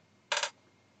Jew.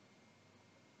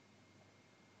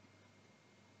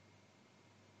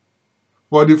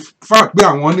 For the fact pé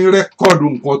àwọn ní rẹ́kọ̀dù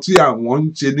nǹkan tí àwọn ń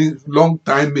ṣe ní long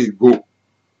time ago,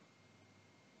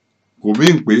 kò mí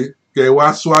pé kẹ wá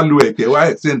swallow ẹ, kẹ wá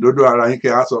extend dọ́dọ̀ ara yín, kẹ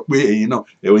wá sọ pé ẹ̀yin náà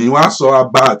ẹ̀yin wá sọ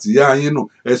àbá àtìyá yín nù,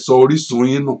 ẹ sọ orísun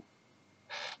yín nù.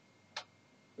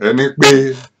 Ẹni pé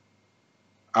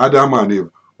Adam and Eve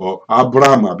or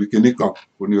Abraham àbí kíní kan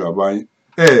kò ní bàbá yín.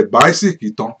 Ẹ bá Isaac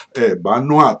tán, ẹ bá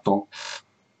Noah tán.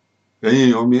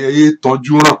 Ẹ̀yin èèyàn mi, ẹ yé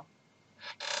tọ́jú ràn.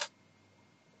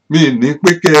 Mi ní pé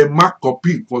kẹ́ ẹ má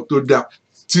copy nǹkan tó dáa.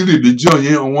 Tí religion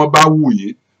yẹn wọ́n bá wù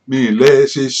yín, mi lẹ́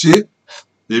ṣe.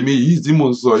 Èmi yìí tí mo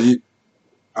sọ yìí,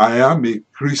 I am a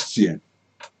Christian.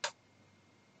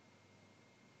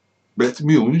 But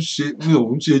mi ò ń ṣe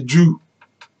Jew.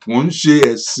 Mo ń ṣe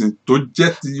ẹ̀sìn tó jẹ́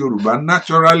ti Yorùbá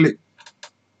naturally.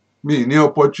 Mi ní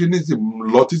opportunity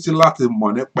lọ títí láti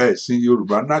mọ̀ nípa ẹ̀sìn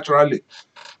Yorùbá naturally.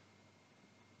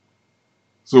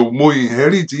 So mo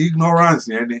inherit ignorance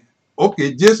yẹn ni. Okay,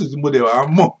 Jésù tí mo dẹ̀ wá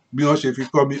mọ̀ bí wọ́n ṣe fi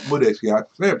kọ́ mi, mo dẹ̀ ṣe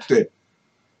accept ẹ̀.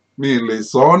 Mi lè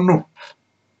sọ ọ́ nù.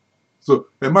 So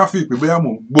ẹ má fi ìpè bóyá mò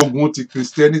ń gbógun ti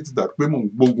Christianity tàbí pé mò ń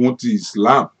gbógun ti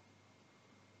Islam.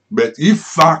 But if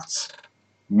facts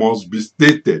must be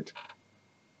stated,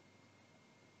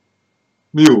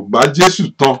 mi ò bá Jésù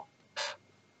tán.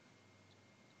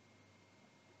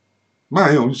 Máa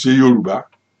yàn ń ṣe Yorùbá.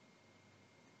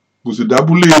 Kò sì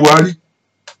dábúlé wa rí.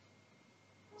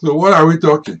 So what are we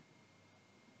talking?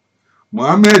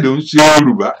 Muhammad ń ṣe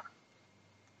Yorùbá.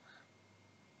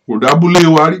 Kò dábúlé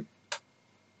wa rí.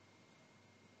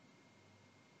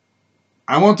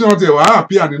 Àwọn tí wọ́n ti wá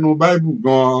àpíà nínú Bible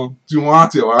gan, tí wọ́n á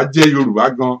ti wá jẹ́ Yorùbá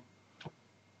gan,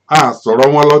 a sọ̀rọ̀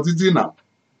wọn lọ títí náà.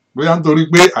 Bóyá nítorí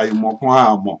pé àìmọ̀kan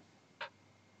a mọ̀.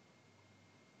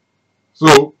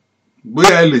 So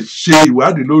bóyá ẹ lè ṣe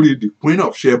ìwádìí lórí the Queen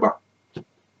of Sheba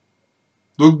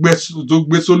tó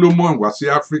gbé Solomon wá sí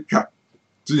Africa,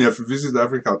 tí yẹn fi visit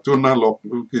Africa tó náà lọ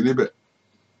kí níbẹ̀.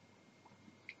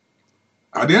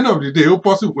 At the end of the day, ó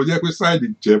possible kó jẹ́ pé side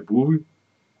Ìjẹ̀bú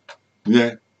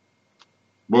yẹn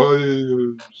bọ̀bọ̀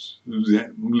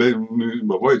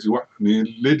yìí ti wá, ni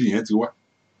lady yẹn ti wá.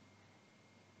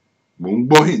 Mò ń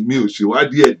gbọ́ hint, mi ò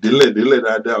ṣèwádìí ẹ̀ délẹ̀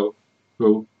dáadáa o. So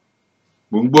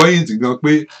mò ń gbọ́ hint gan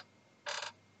pé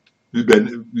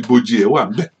ibojì ẹ̀ wà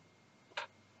ńbẹ̀.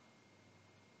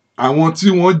 Àwọn tí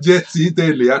wọ́n jẹ́ tí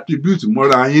tẹ̀lé attribute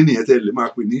mọ́ra yín nìyẹn tẹ̀lé máa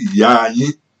pè ní ìyá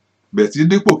yín. Bẹ̀tí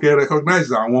dípò kẹ́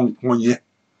recognize àwọn nǹkan yẹn,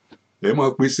 ẹ mọ̀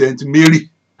pé Saint Mary,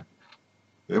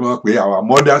 ẹ mọ̀ pé our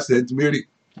mother Saint Mary.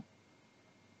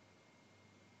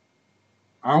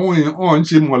 Àwọn èèyàn ń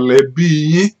ṣe mọ̀lẹ́bí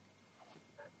yín.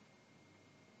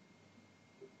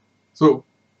 So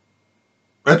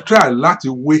ẹ try láti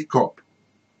wake up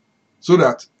so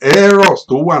that errors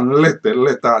tó wà nílẹ̀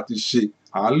tẹ́lẹ̀ tá a ti ṣe,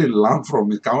 à lè learn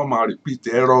from it, ká má máa repeat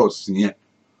errors yẹn.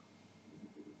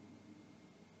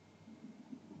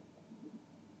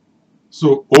 So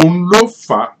òun ló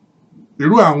fà á,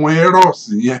 irú àwọn errors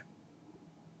yẹn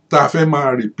tá a fẹ́ máa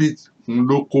repeat ń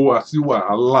ló kó wa sí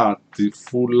wàhálà ti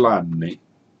Fúlàní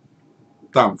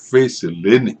tá à ń fèsì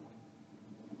lénìí.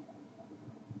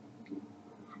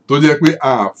 Tó jẹ́ pé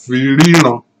a fi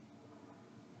ríran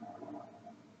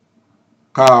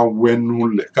ká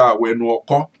wẹnu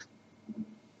ọkọ́.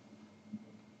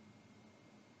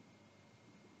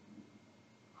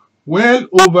 Well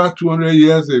over 200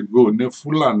 years ago ní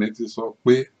Fúlàní ti sọ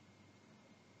pé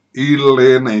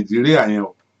ilẹ̀ Nàìjíríà yẹn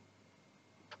o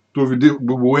tó fi dé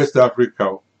gbogbo West Africa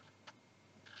o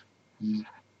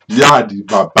yáàdì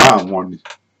bàbá àwọn ni.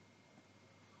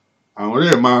 Àwọn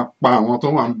lè máa pa àwọn tó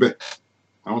wà ń bẹ̀,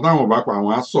 àwọn táwọn bá pa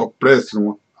àwọn á suppress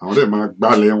wọn, àwọn lè máa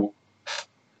gbálẹ̀ wọn.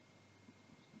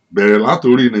 Bẹ̀rẹ̀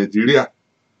látòrí Nàìjíríà,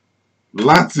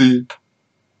 láti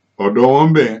ọ̀dọ̀ wọn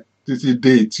bẹ̀ títí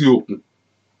dé etí òkun,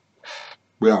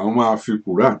 pé àwọn máa fi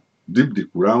Quran, dip the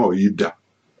Quran or Ida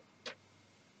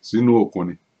sínú òkun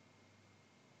ni.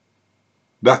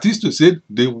 That is to say,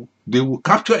 they will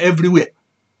capture everywhere.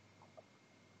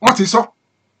 Wọ́n ti sọ.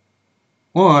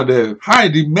 Wọ́n dẹ̀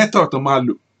hide the method tó máa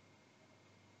lò.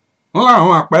 Wọ́n láwọn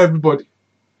máa pa everybody.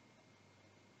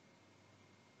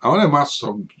 Àwọn lè máa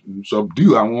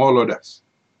subdue àwọn all others.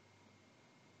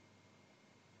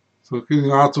 So kí ni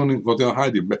wọ́n á tún ní nǹkan tí wọ́n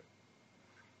hide bẹ́ẹ̀.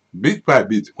 Bit by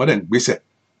bit, wọ́n dẹ̀ ń gbéṣẹ̀.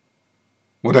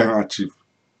 Wọ́n dẹ̀ ń achieve.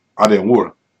 A dẹ̀ ń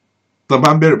wòran. Tó bá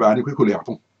ń bẹ̀rẹ̀ bá a ní pé kò lè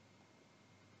happen.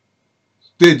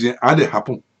 Stage yẹn á dẹ̀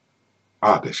happen.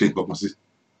 A dẹ̀ ṣe nǹkan kan sí.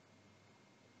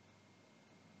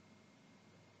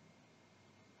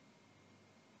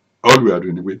 All we are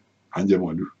doing ni pé à ń jẹ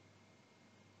mọ̀lú.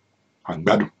 À ń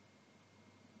gbádùn.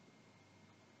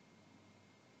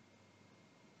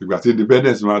 Ìgbà tí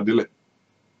independence máa délẹ̀,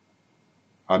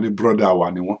 a ní brother wa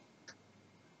ni wọ́n.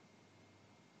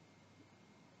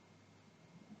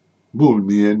 Bó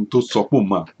ni ẹni tó sọ pé òun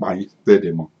máa pa yín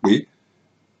tẹ́lẹ̀ mọ̀ pé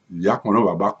ìyá kan náà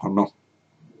bàbá kan náà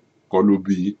kọ́ ló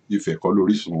bí Ifẹ̀ kọ́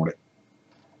lórísun rẹ̀.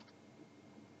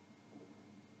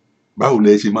 Báwo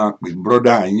lẹ ṣe máa pè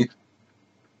brother yín?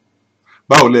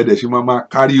 Báwo lẹ dẹ̀ ṣe máa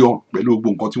carry on pẹ̀lú gbogbo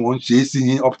nǹkan tí wọ́n ń ṣe sí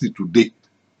yín up to today?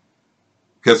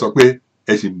 Kẹ́ sọ pé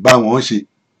ẹ sì ń bá wọn ṣe.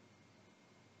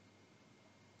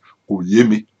 Kò yé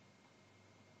mi.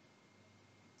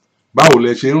 Báwo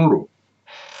lẹ ṣe ń rò?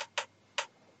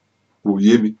 Kò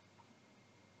yé mi.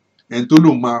 Ẹni tó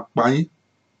lòun máa pa yín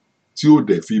tí ò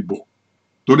dẹ̀ fi bọ̀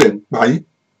tó dẹ̀ ń pa yín.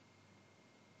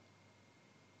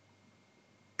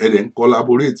 Ẹ dẹ̀ ń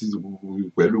collaborate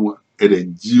pẹ̀lú wọn. Ẹ dẹ̀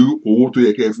ń jí owó tó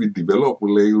yẹ kẹ́ ẹ fi develop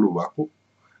ilẹ̀ Yorùbá kó.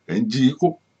 Ẹ ń jí kó.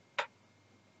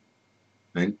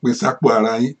 Ẹ ń pín sápò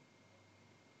ara yín.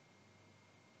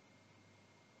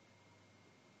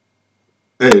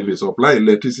 Ẹ lè supply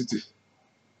electricity.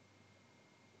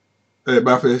 Ẹ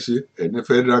bá fẹ́ ṣe, ẹ ní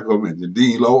federal government dín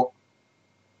in lọ́wọ́.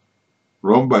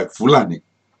 Run by Fulani.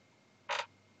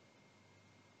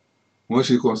 Wọ́n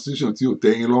ṣe constitution tí ò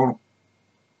tẹ́ yín lọ́rùn.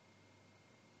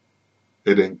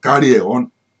 Ẹ dẹ̀ ń carry ẹ̀ on.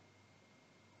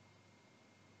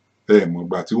 Ẹ mọ̀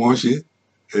ìgbà tí wọ́n ṣe,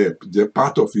 ẹ jẹ́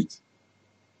part of it.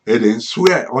 Ẹ dẹ̀ ń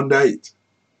swear under it.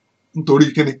 Nítorí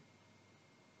kíni?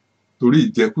 Torí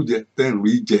ìjẹkújẹ tẹ́ ń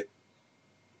rí jẹ.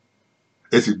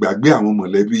 Ẹ sì gbàgbé àwọn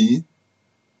mọ̀lẹ́bí yín.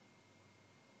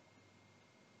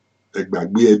 Ẹ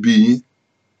gbàgbé ẹbí yín.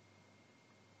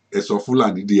 Ẹ sọ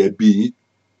Fúlàní di ẹbí yín.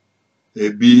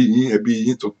 Ẹbí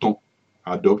yín tuntun.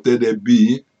 Adopted ẹbí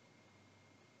yín.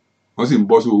 Wọ́n sì ń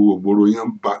bọ́ sí owó gbòòrò yín,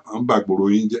 ń bà gbòòrò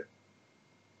yín jẹ́.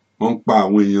 Wọ́n ń pa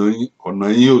àwọn èèyàn yín, ọ̀nà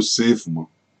yín ò safe mọ́.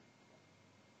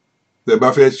 Tẹ́ bá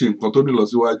fẹ́ ṣe nǹkan tó ní lọ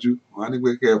síwájú, wọ́n á ní pé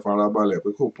kẹ́ ẹ farabalẹ̀ pé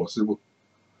kò possible.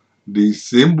 The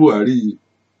same Buhari yìí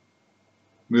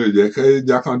ni ò jẹ́ kí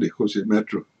Jákàndé kó ṣe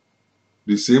metro.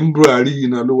 The same Buhari yìí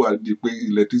náà ló wà di pé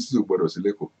electricity ò gbọdọ̀ sí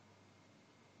l'Ékòó.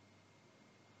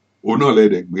 Òun náà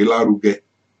lẹ́dẹ̀ gbé lárugẹ.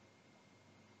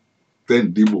 Tẹ́ ń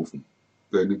dìbò fún.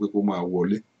 Tẹ́ ní pé kó máa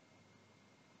wọlé.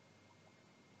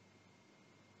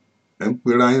 Ẹ ń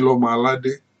pera yín lọ́mọ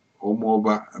aládé, ọmọ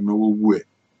ọba, àmọ́ gbogbo ẹ̀.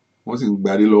 Wọ́n sì ń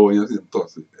gbadé lọ́wọ́ yẹn sì ń tọ̀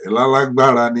sí. Ẹ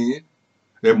lálágbára ni yín.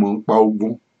 Ẹ mọ̀ ń pa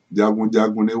ogun.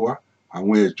 Jagunjagun ni wá.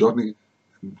 Àwọn ẹ̀ṣọ́ ni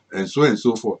and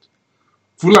so forth.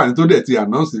 Fúlàní tó dẹ̀ ti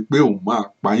announce pé òun máa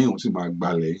pa yín, òun sì máa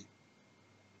gbalẹ̀ yín.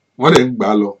 Wọ́n dẹ̀ ń gbà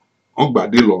lọ. Wọ́n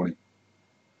gbàdé lọ́rin.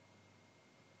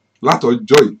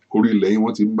 Látọjọ́ yìí, orí ilẹ̀ yín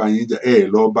wọ́n ti ń bá yín jà. Ẹ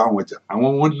lọ bá wọn jà.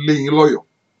 Àwọn wọn lé yín lọ́yọ̀ọ́.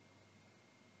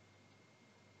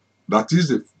 That is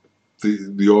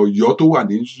the Ọ̀yọ́ tó wà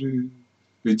ní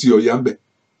etí Ọya ń bẹ̀.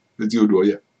 Etí odò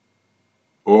Ọya.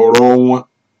 Ọ̀rọ̀ wọn.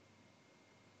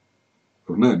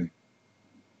 Òun náà ni.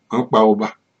 Wọ́n pa ọba.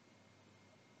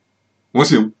 Wọ́n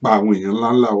sì ń pa àwọn èèyàn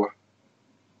ńláńlá wa.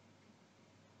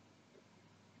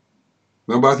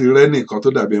 Wọ́n bá ti rẹ́ nìkan tó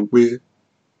dàbí ẹni pé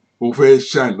ó fẹ́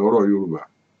shine lọ́rọ̀ Yorùbá.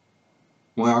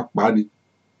 Wọ́n á pa ni.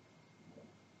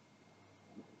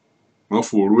 Wọ́n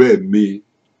fòró ẹ̀mí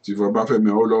tí Ọbáfẹ́mi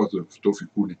Awólọ́wọ̀ tó fi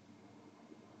kú ni.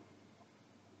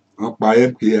 Wọ́n pa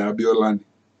MK Abíọ́lá ni.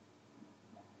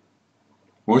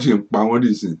 Wọ́n sì ń pa wọ́n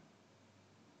dìsìn.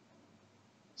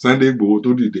 Sunday Igboho tó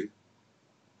dìde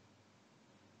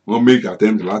wọ́n make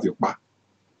attempt láti pa,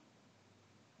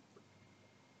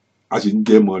 a sì ń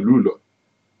jẹ màálù lọ,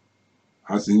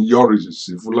 a sì ń yọ̀rì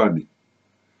sí Fúlàní.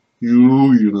 Irú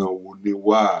ìran wo ni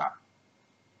wá?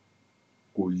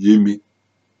 Kò yé mi.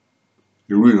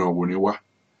 Irú ìran wo ni wá?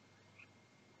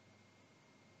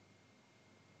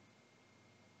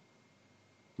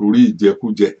 Torí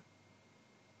ìjẹkújẹ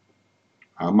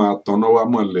a máa tanná wá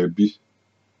mọ̀lẹ́bí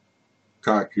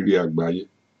káàkiri àgbáyé.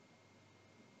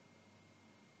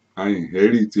 A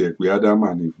inherit ẹ̀ pé Adam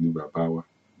and Eve ni bàbá wa,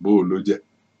 bó ló jẹ́?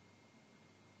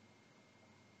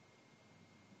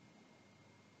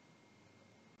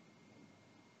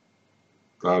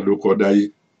 Ta ló kọ́ dáyé?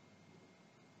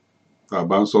 Tá a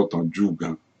bá ń sọ̀tàn Júù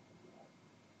gan.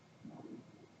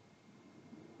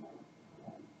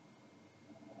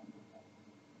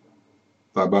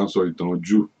 Tá a bá ń sọ ìtàn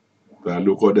Júù, ta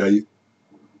ló kọ́ dáyé?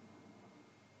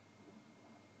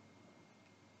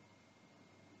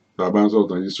 Tá a bá ń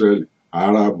sọ̀tàn Ísírẹ́lì,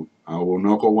 Árábù, àwọn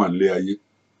náà kọ́ wà nílé ayé.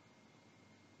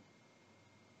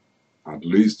 At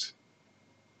least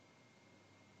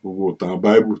gbogbo ìtàn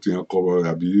Bible tí wọ́n kọ́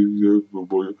àbí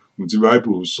gbogbo ohun tí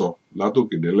Bible sọ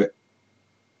látòkè délẹ̀,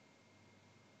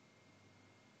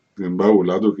 tí n bá wò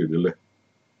látòkè délẹ̀,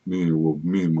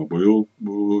 mi mọ̀ bóyá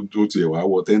ó tiẹ̀ wá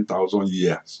wọ 10,000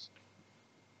 years.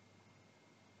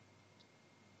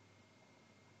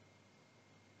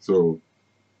 So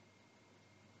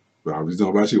àbí tí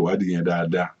wọ́n bá ṣèwádìí yẹn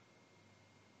dáadáa.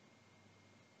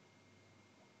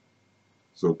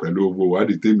 So pẹ̀lú gbogbo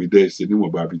ìwádìí tèmi dẹ́ ṣe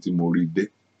níwọ̀nba ibi tí mo rí dé,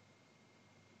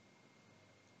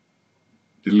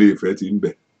 Ilé Ifẹ̀ ti ń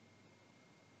bẹ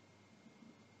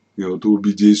ní ọdún tó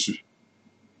bí Jésù.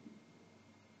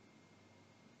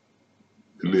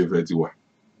 Ilé Ifẹ̀ ti wà.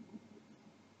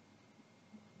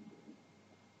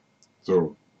 So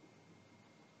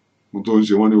ohun tó ń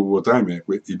ṣe wọ́n ní gbogbo táìmù ẹ̀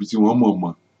pé ibi tí wọ́n mọ̀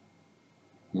mọ̀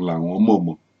làwọn mọ̀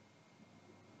mọ̀.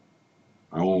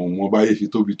 Àwọn ò mọ báyé ṣe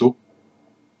tóbi tó.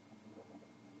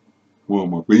 Wọn ò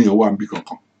mọ̀ pé èèyàn wà níbì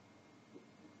kankan.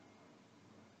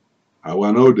 Àwa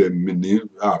náà ò dẹ̀ ní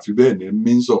àfi bẹ́ẹ̀ ní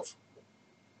means of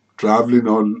travelling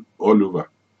all over.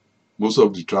 Most of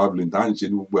the travelling tá à ń ṣe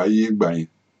ní gbogbo ayé ìgbà yẹn,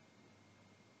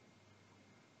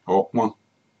 ọpọ́n,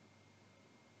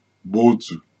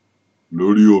 bóòtù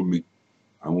lórí omi,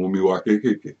 àwọn omi wa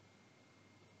kéékèèké.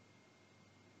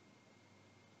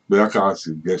 Bóyá ká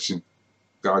sì gẹṣin,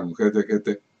 ká gun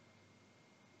kẹ́tẹ́kẹ́tẹ́.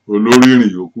 Olórí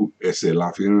ìrìn yòókù ẹsẹ̀ la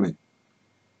fi ń rìn.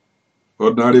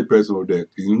 Ordinary person ò dẹ̀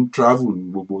kì í travel ní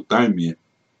gbogbo time yẹn.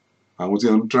 Àwọn tí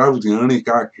wọ́n ń travel tí wọ́n ń rìn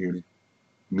káàkiri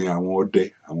ni àwọn ọdẹ,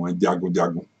 àwọn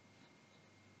jagunjagun.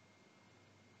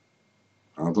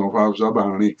 Àwọn tó ń sábà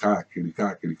rìn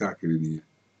káàkiri nìyẹn.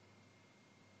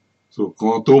 So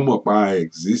kan tó mọ̀ pa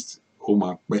exist ó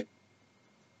máa pẹ́.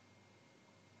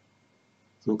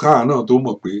 So káà náà tó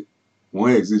mọ̀ pé wọ́n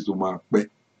exist ó máa pẹ́.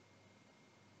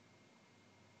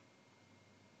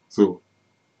 So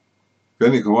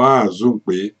kẹ́nìkan wá assume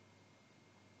pé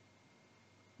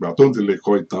ìgbà tó ń ti lè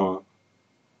kọ ìtàn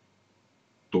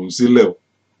tòun sílẹ̀ o,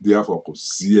 therefore kò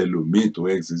sí ẹlòmíì tó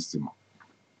exist mọ́.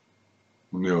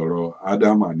 Ní ọ̀rọ̀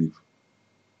Adam and Eve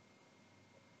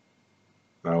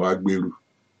la wá gbèrú.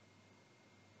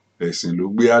 Ẹ̀sìn ló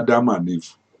gbé Adam and Eve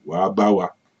wá bá wa,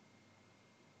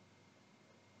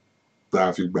 tá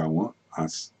a fi gbà wọ́n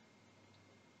as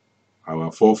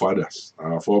our forefathers,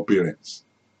 our foreparents.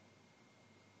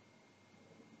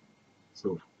 So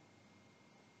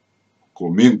kò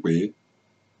mean pé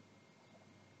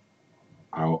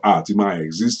àti máa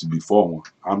exist before wọn.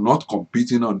 I'm not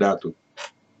competing on that o.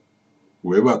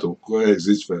 Whoever to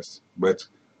exist first, but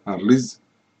at least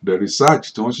the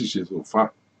research tí wọ́n sì ṣe so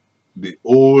far, the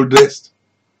oldest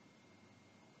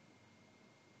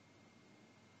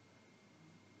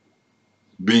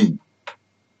being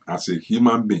as a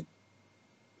human being,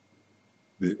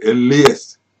 the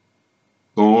earliest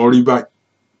tó ń rí báyìí,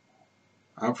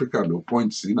 Africa ló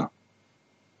point sí náà.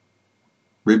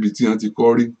 Pé ibi tí wọ́n ti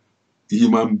kọ́ rí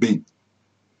human being,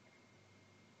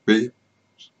 pé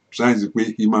science pé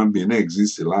human being náà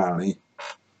exist láàrin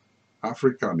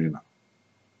Africa ni náà.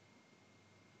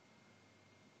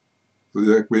 Tó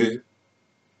jẹ́ pé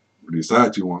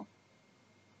research wọn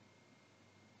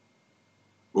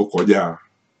ó kọjá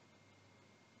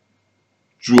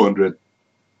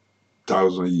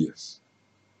 200,000 years.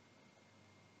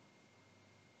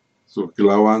 So kí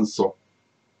la wá ń sọ?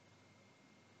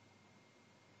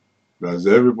 There's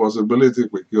every possibility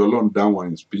pé kí Ọlọ́run dá wọn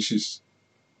in species.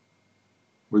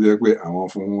 Ó jẹ́ pé àwọn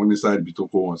funfun ní side ibi tó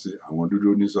kó wọn sí, àwọn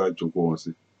dúdú ní side tó kó wọn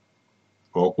sí.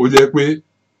 Ó jẹ́ pé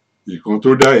ìkan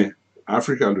tó dá yẹn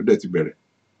Africa ló dẹ̀ ti bẹ̀rẹ̀.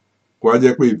 Kó wá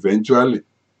jẹ́ pé eventually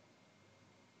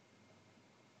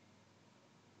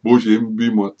bó ṣe ń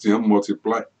bímọ tí ń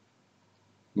multiply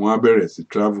wọ́n á bẹ̀rẹ̀ sí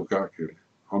travel káàkiri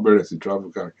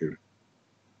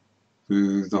tí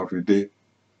wọ́n fi dé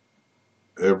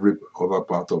every other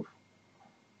part of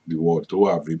the world tó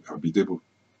wà habitable.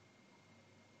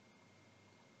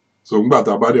 So ńgbà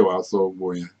tá a bá dẹ̀ wá sọ gbogbo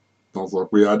yẹn tán sọ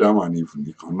pé Adam and Eve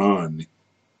nìkan náà ni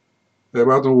ẹ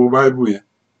bá tún wo Bible yẹn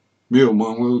mi ò mọ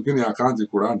kí ni àkáǹtì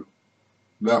Quran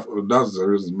that's the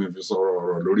reason mi fi sọ̀rọ̀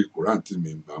ọ̀rọ̀ lórí Quran tí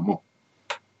mi bá mọ̀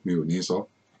mi ò ní sọ.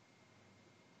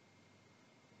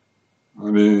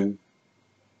 Wọ́n ní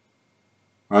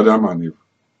Adam and Eve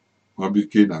wọ́n bí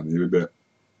Cain àní Abel.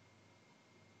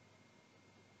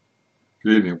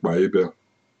 Cain pa Abel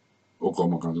ó kọ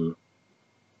ọmọ kan ṣoṣo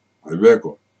àbí bẹ́ẹ̀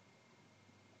kọ́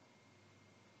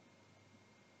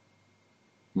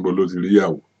níbo ló ti rí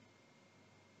ìyàwó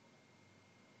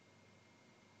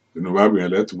inú báàbù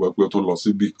yẹn lẹ́tù gbọ́ pé ó tún lọ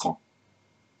síbì kan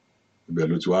ibẹ̀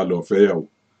ló ti wá lọ fẹ́yàwó.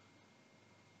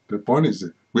 The point is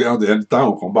pé ẹni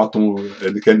táwọn kan bá tún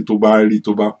ẹnikẹ́ni tó bá rí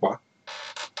tó bá pa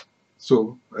so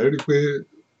ẹ rí i pé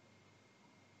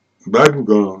Bible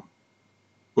gan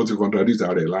ó ti contradict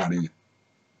rẹ̀ láàrin yẹn.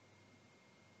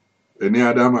 Ẹni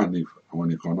Adam and Eve àwọn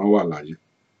nìkan náà wà láyé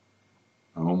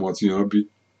àwọn ọmọ tí wọ́n bí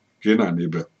Cain and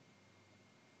Abel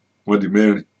wọ́n di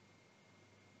 4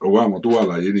 ọwọ́ àwọn tó wà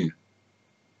láyé nìyẹn.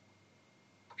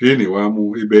 Cain wá mú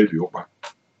Abel ó pa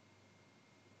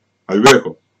àbí bẹ́ẹ̀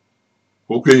kọ́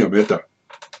ó kéèyàn 3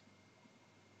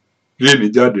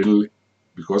 Cain jáde nílé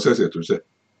because ẹ̀ṣẹ̀ tó ṣẹ̀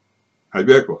àbí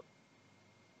bẹ́ẹ̀ kọ́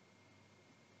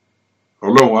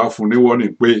Ọlọ́run á fún ní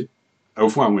warning pé ẹ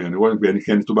fún àwọn èèyàn ní warning pé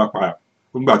ẹnikẹ́ni tó bá pa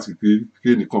nígbà tí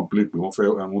Cain complain pé wọ́n fẹ́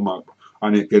àwọn máa pa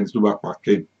ẹnikẹ́ni tó bá pa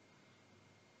Cain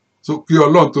so kí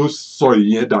Ọlọ́run tó sọ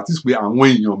ìyẹn that is pé àwọn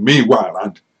èèyàn míì wà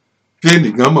around Cain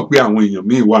gan mọ̀ pé àwọn èèyàn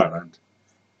míì wà around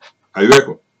àbí bẹ́ẹ̀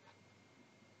kọ́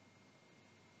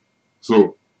so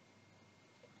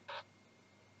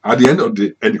at the end of the day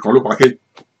ẹnìkan ló pa Cain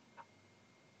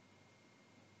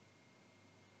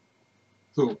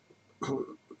so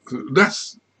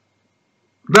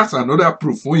that's another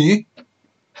proof fún yín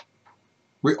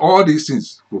pé all these things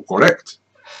kò correct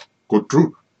kò true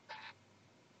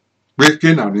pé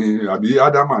Cain àbí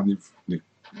Adam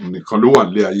nìkan ló wà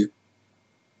nílé ayé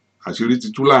àṣírí ti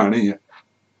tú láàrin yẹn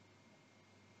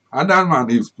Adam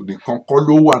and Eve nìkan kọ́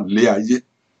ló wà nílé ayé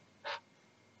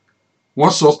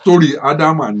wọ́n sọ story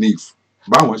Adam and Eve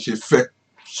báwọn ṣe fẹ́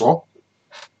sọ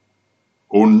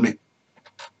òun ni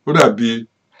ó dàbí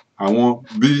àwọn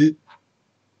bí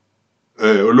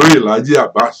olóyè Lájí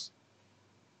Abbas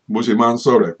bó ṣe máa ń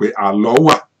sọ̀rọ̀ ẹ̀ pé àlọ́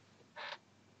wà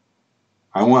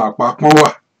àwọn àpapọ̀n wà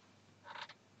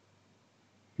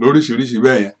lóríṣiríṣi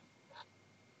bẹ́ẹ̀ yẹn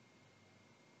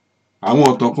àwọn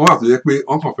ọ̀tàn kan wà tó yẹ pé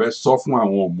wọ́n kàn fẹ́ sọ fún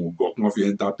àwọn òmùgọ̀ kí wọ́n fi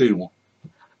entertain wọn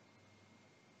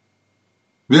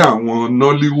bí àwọn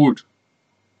Nollywood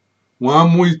wọ́n á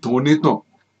mú ìtàn onítàn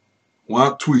wọ́n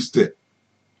á twist ẹ̀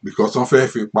because wọ́n fẹ́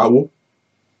fi pawó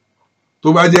tó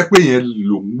bá jẹ́ pé yẹn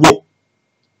ló ń wò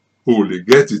o lè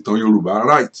get ìtàn Yorùbá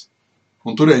right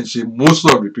ohun tó dẹ̀ ń ṣe most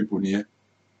of the people nìyẹn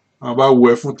wọ́n bá wo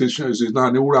ẹ fún tẹsán ṣe náà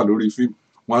ní wúrà lórí fíìmù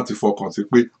wọ́n á ti fọkàn sí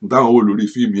pé táwọn wò lórí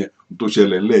fíìmù yẹn tó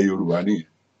ṣẹlẹ̀ ńlẹ̀ Yorùbá nìyẹn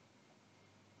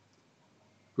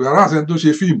rárá àṣẹ tó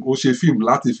ṣe fíìmù ó ṣe fíìmù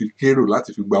láti fi kérò láti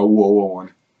fi gba owó ọwọ́ wọn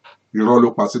ni irọ́ ló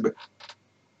pa síbẹ̀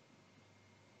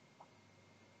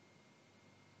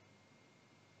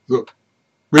so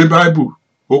pé Bible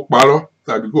ó parọ́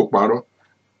tàbí kò parọ́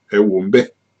ẹ wò ń bẹ̀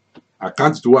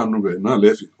àkáǹtì tó wà nínú rẹ̀ náà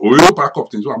lẹ́fì òyìnbó pack of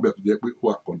things wà ń bẹ̀ tó jẹ́ pé ó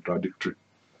wà contradictory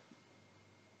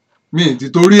mi ti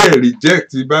torí ẹ̀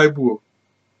reject Bible o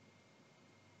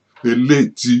eléyìí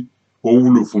tí ó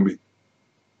wúlò fún mi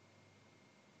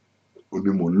ó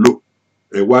ní mò ń lò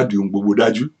ẹ wádìí ohun gbogbo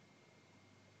dájú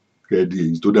kẹ́ẹ̀dì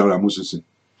èyí tó dára mú ṣinṣin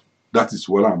that is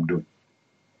what I'm doing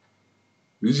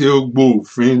kì í ṣe gbogbo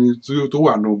òfin tó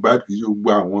wà nínú Bible kì í ṣe gbogbo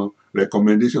àwọn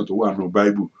recommendation tó wà nínú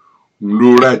Bible ń lo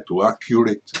right to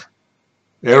accurate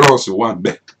errors wà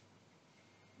ńbẹ̀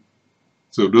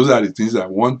so those are the things I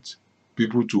want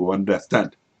people to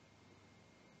understand.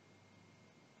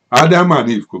 Adam and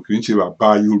Eve kò kì í ṣe bàbá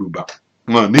Yorùbá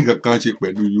wọn ní kankan ṣe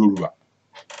pẹ̀lú Yorùbá.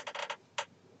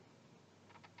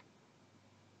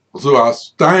 So as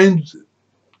time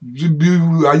bí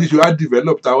ayé ṣe wá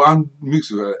develop ta wá mix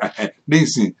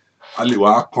nísìn a lè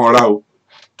wá kanra o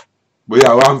bóyá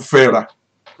wá ń fẹ́ra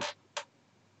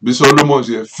bí Solomon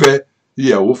ṣe fẹ́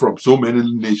ìyàwó from so many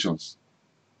nations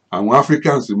àwọn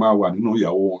Africans máa wà nínú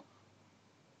ìyàwó wọn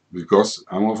because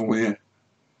àwọn fún yẹn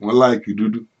wọ́n like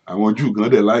dúdú àwọn Jew gan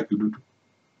dẹ̀ like dúdú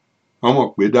wọ́n mọ̀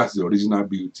pé that's the original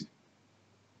beauty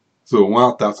so wọ́n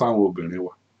á ta sáwọn obìnrin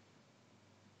wa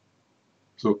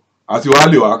so àti wàá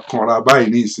lè wá kanra báyìí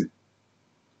ní ìsìn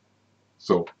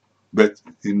So but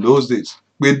in those days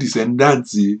pé descendant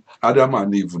Adam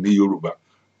and Eve ní Yorùbá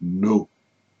no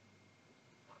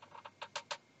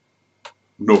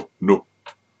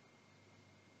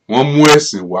wọ́n mú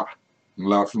ẹ̀sìn wá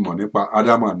ńlá fi mọ̀ nípa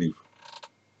Adam and Eve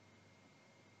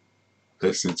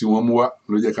ẹ̀sìn tí wọ́n mú wá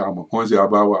ló jẹ́ ká mọ̀ wọ́n ṣe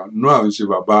bàbá wa Noah ń ṣe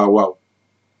bàbá wa o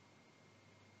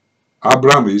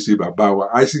Abraham yìí ṣe bàbá wa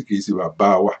Isaac yìí ṣe bàbá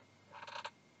wa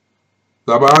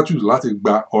tàbá tù láti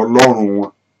gba Ọlọ́run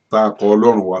wọn tá a kọ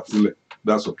Ọlọ́run wa sílẹ̀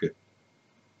that's okay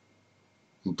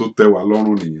n tó tẹ́ wa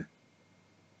lọ́rùn nìyẹn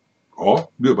ọ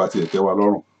bí ò bá tiẹ̀ tẹ́ wa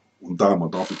lọ́rùn n tá a mọ̀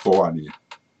tán fi kọ́ wa nìyẹn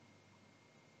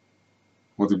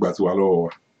wọ́n ti gbà tiwa lọ́wọ́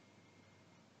wa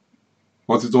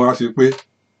wọ́n ti tún wá ṣe pé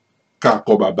ká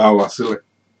kọ bàbá wa sílẹ̀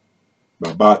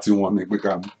bàbá tiwọn ni pé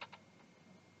ká mú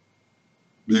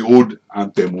the old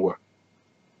anthem wa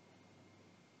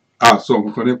a sọ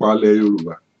nǹkan nípa alẹ́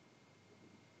Yorùbá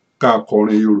ká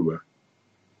kọrin Yorùbá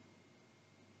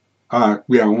a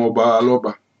pe àwọn ọba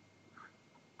lọ́ba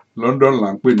London là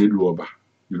ń pè nílùú ọba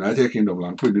United Kingdom là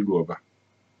ń pè nílùú ọba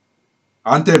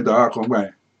anthem dára kan gbà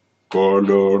yẹn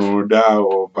kọlọ́run dá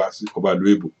ọba sí ọba ìlú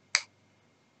èbò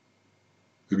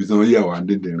ibi tí wọ́n yà wá ń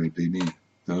dẹ̀dẹ̀rìn dé nìyẹn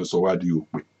tí wọ́n sọ wá di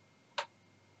òpè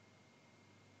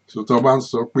sọtọ́ bá ń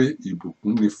sọ pé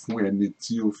ìbùkún ni fún ẹni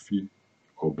tí ó fi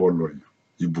ọ̀bọ lọ̀yàn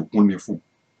ìbùkún ni fún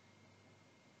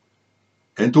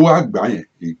ẹni tó wá gbà yẹn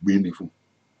ègbé ni fún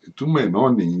ìtumọ̀ ẹ̀ náà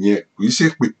nìyẹn kì í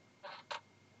ṣépè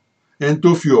ẹni tó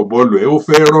fi ọ̀bọ lọ̀ ẹ́ ó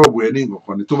fẹ́ rọ̀bù ẹ ní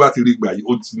nǹkan ni tó bá ti rí gbà yìí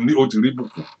ó ti rí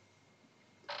bùkún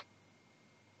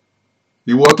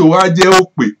ìwọ tó wá jẹ́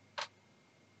òpè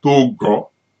tó gọ̀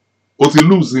ó ti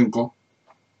lùsì nǹkan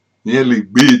ìyẹn lè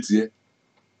gbé etí ẹ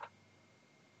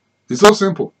it's so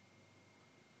simple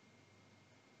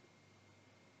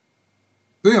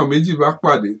téèyàn méjì bá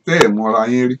pàdé tẹ́ ẹ̀ mọ́ra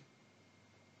yín rí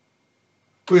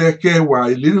ó yẹ kẹ́ ẹ wà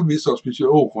a little bit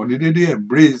suspicious ó kàn ní dédé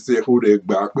embrace ẹ kó rẹ̀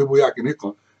gbà pé bóyá kinní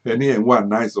kan ẹni ẹ̀ ń wà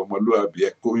nice ọmọlúwàbí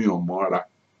ẹ kó yàn mọ́ra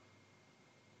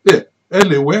ẹ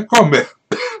lè welcome ẹ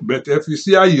bẹ̀tẹ̀ fi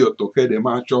sí ààyè ọ̀tọ̀ kẹ́ ẹ dẹ̀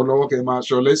máa ṣọ́ lọ́wọ́ kẹ́ ẹ máa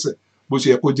ṣọ́ lẹ́sẹ̀ bó ṣe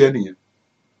yẹ kó jẹ́ nìyẹn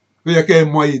ó yẹ kẹ́ ẹ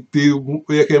mọ ète ogun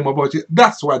ó yẹ kẹ́ ẹ mọ bọ́ ṣe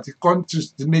that's why the countries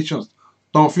the nations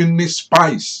tán fi ní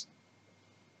spies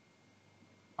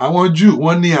àwọn Jew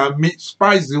wọ́n ní àmì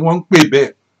spies ni wọ́n ń pè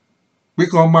bẹ́ẹ̀ pé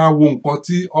kí wọ́n máa wo nǹkan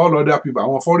tí all other people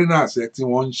àwọn foreigners ẹ tí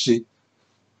wọ́n ń ṣe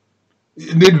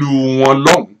nílùú wọn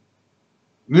lọ́hùn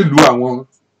nílùú àwọn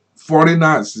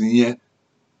foreigners yẹn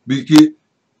bíi kí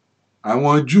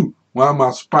àwọn Jew wọ́n á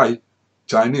máa spy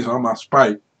Chinese wọ́n á máa spy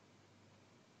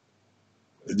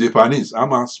Japanese á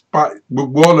máa spy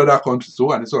gbogbo all other countries tó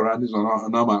wà ní surroundings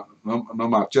náà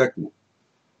máa check wò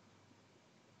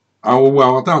àwọn owó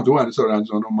àwọn táwọn tó wà ní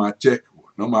surroundings náà máa check wò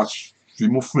náà máa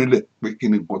fimú fínlẹ̀ pé kí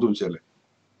ni nǹkan tó ń ṣẹlẹ̀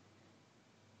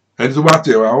ẹni tó bá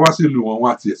tẹ̀ wá sí ìlú wọn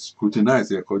wá ti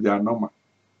scrutinize ẹ̀ kọjá normal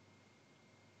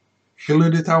kí ló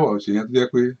dé táwa ò ṣe yẹn tó jẹ́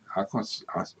pé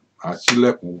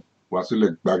àṣìlẹ̀kùn wá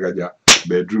sílẹ̀ gbàgàjà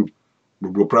bedroom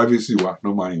gbogbo privacy wa no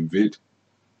máa invade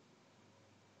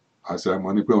àṣà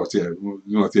ìmọ̀ ni pé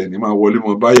ọ̀tí ẹ̀ ní máa wọlé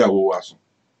mọ́ báyàwó wa sùn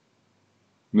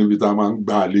níbi tá a máa ń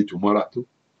gba àlejò mọ́ra tó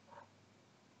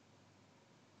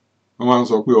wọ́n máa ń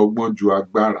sọ pé ọgbọ́n ju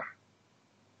agbára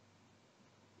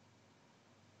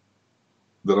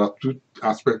there are two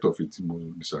aspects of it mo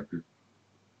disagree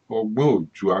ọgbọ́n ò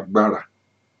ju agbára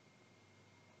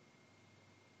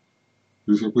kì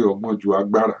í ṣe pé ọgbọ́n ju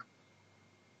agbára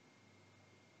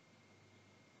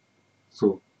so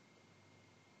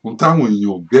ohun táwọn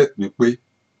èèyàn ò get ni pé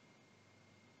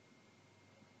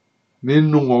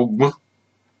nínú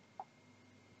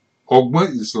ọgbọ́n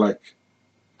is like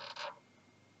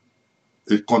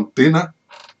a container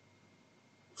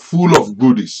full of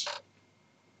goodies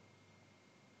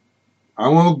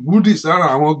àwọn goodies ara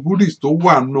àwọn goodies tó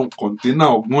wà nínú container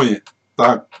ọgbọ́n yẹn tá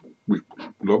a pè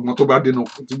lọ́gbọ́n tó bá dénú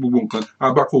tí gbogbo nǹkan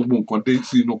á bá kó gbogbo nǹkan dé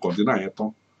sí inú container yẹn tán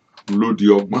ló di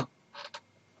ọgbọ́n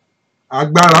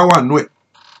agbára wà nú ẹ̀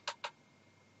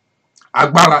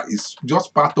agbára is just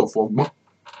part of ọgbọ́n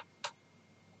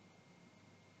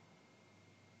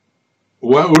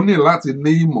o ní láti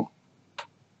ní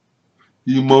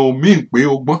ìmọ̀ ò mean pé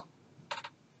o gbọ́n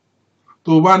tó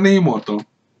o bá ní ìmọ̀ tán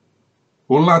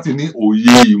o ní láti ní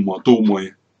òye ìmọ̀ tó mọ̀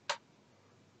yẹn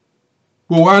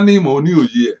kó o wá ní ìmọ̀ ní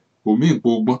òye ẹ̀ kò mean pé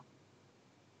o gbọ́n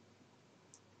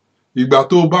ìgbà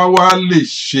tó o bá wá lè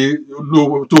ṣe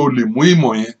tó o lè mú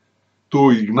ìmọ̀ yẹn tó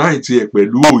o ignite ẹ̀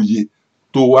pẹ̀lú òye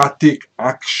tó o wá take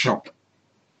action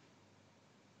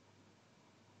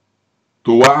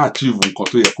tó wá achieve nǹkan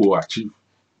tó yẹ kó o achieve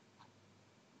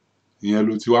ìyẹn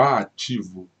ló ti wá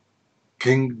achieve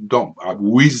kingdom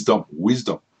wisdom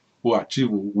ó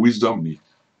achieve wisdom ni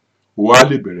ó wá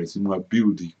lè bẹ̀rẹ̀ sí máa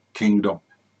build the kingdom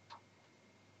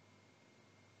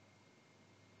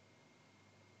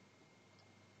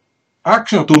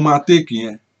action tó máa take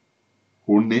yẹn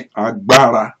ò ní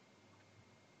agbára.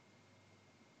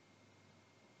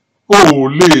 O ò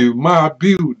lè máa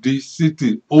build the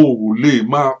city, o ò lè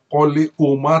máa kọ́lé,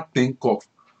 o máa think of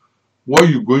what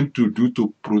you going to do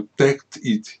to protect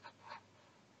it.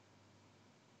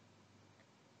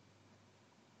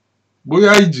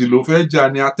 Bóyá ìjì ló fẹ́ jà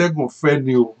ni, atẹ́gùn fẹ́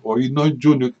ni o, or iná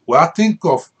jó ni, wàá think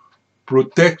of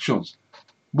protections.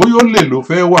 Bóyá olè ló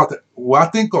fẹ́ wà,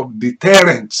 wàá think of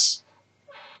deterrence.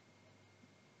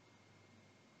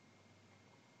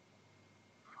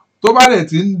 Tó bá dẹ̀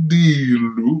ti ń di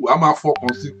ìlú, wàá máa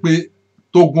fọkàn sí pé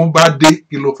tógun bá dé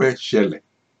kí ló fẹ́ ṣẹlẹ̀.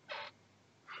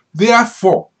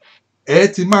 Therefore, ẹ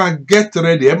ti máa get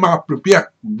ready, ẹ máa prepare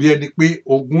bí ẹni pé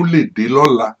ogun lè dé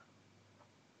lọ́la.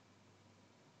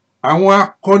 Àwọn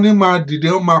akọni máa dìde,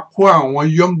 wọ́n máa kó àwọn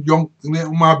young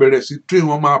wọ́n máa bẹ̀rẹ̀ sí train,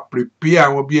 wọ́n máa prepare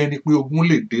àwọn bí ẹni pé ogun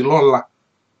lè dé lọ́la.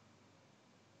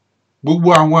 Gbogbo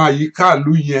àwọn àyíká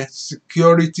ìlú yẹn,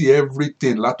 security,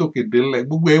 everything látòkè délẹ̀,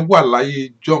 gbogbo ẹ wà láyé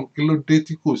john, kí ló dé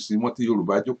tí kò sí mọ́ tí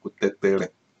Yorùbá jókòó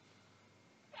tẹ́tẹ́rẹ̀.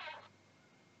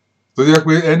 Tó jẹ́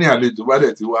pé ẹni àlejò bá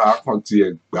dẹ̀ ti wá akàn ti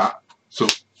ẹ̀ gbá. So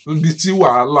níbi tí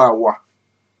wàhálà wà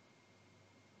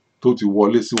tó ti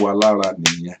wọlé sí wa lára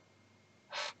nìyẹn.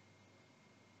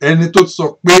 Ẹni tó sọ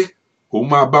pé òun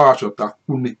máa bá wa ṣọ̀tá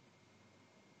kú ni.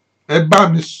 Ẹ bá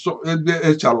mi sọ,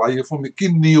 ẹ ṣàlàyé fún mi, kí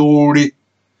ni oore,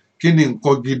 kí ni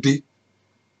nǹkan gidi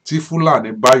tí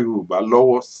Fúlàní bá Yorùbá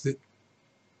lọ́wọ́ sí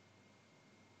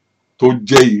tó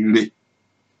jẹ́ ire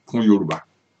fún Yorùbá?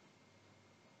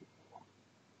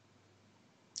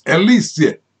 Ẹ líìsì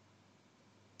ẹ̀.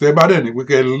 Tẹ bá dẹ̀ ní pé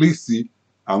kẹ́ líìsì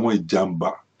àwọn ìjàmbá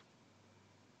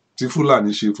tí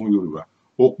Fúlàní ṣe fún Yorùbá,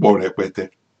 ó pọ̀ rẹpẹtẹ.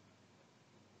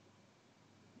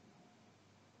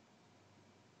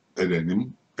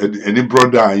 Ẹni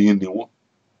brọ́dà yín ni wọ́n,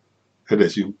 ẹ dẹ̀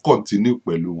ṣe ń continue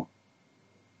pẹ̀lú wọn.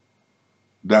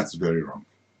 That's very wrong.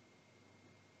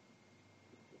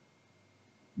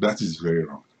 That is very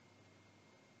wrong.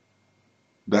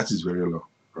 That is very wrong.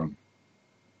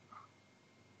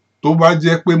 Tó bá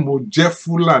jẹ́ pé mo jẹ́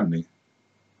Fúlàní,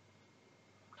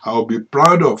 I will be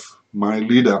proud of my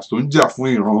leaders tó ń jà fún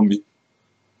ìran mi.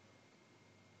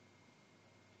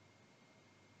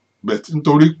 But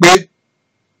nítorí pé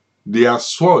their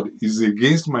sword is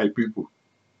against my people,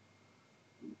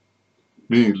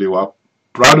 mi lè wá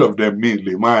proud of them, mi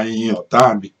lè máa yin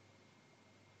ọ̀tá mi.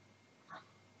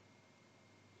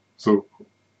 So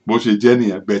bó ṣe jẹ́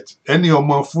nìyẹn. But ẹni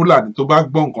ọmọ Fúlàní tó bá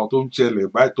gbọ́ nǹkan tó ń ṣẹlẹ̀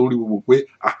báyìí, tó rí gbogbo pé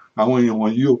àwọn èèyàn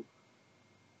wọ̀nyí o,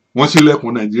 wọ́n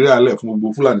ṣílẹ̀kùn Nàìjíríà lẹ̀ fún gbogbo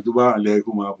Fúlàní tó bá wà lẹ́yìn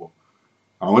kó máa bọ̀,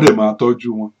 àwọn dẹ̀ máa tọ́jú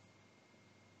wọn,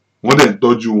 wọ́n dẹ̀ ń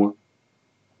tọ́jú wọn.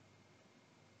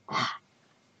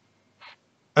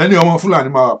 Ẹni ọmọ Fúlàní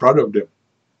máa wà proud of them.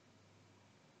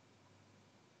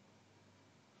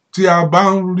 Tí a bá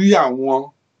ń rí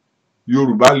àwọn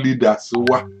Yorùbá leaders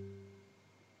wa,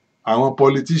 àwọn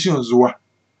politicians wa,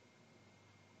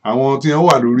 àwọn tí wọ́n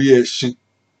wà lórí ẹṣin,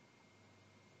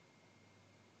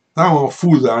 táwọn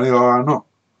fools àárín ọ̀ra náà,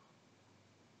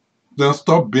 then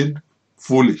stop being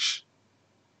foolish.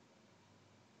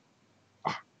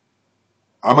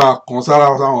 A máa kàn sára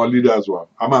sáwọn leaders wa,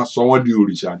 a máa sọ wọ́n di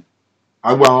òrìṣà ni.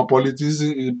 Agbo àwọn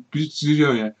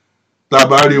politician yẹn, tá a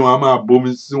bá rí wọn, a máa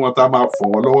bomi sí wọn, tá a máa fọ̀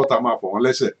wọ́n lọ́wọ́, tá a máa fọ̀ wọ́n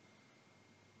lẹ́sẹ̀.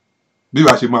 Bí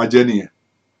ìbá ṣe máa jẹ́ nìyẹn.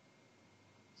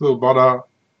 So but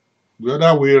the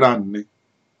other way round ni.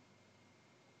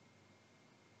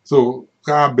 So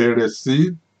ká bẹ̀rẹ̀ sí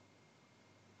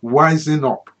wising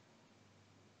up.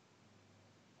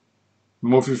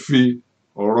 Mo fi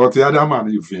ọ̀rọ̀ ti Adam and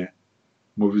Eve yẹn,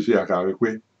 mo fi ṣe àkàwé pé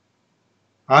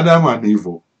Adam and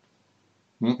Eve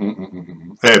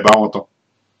ẹ bá wọn tán,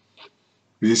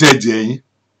 kì í ṣe jẹ yín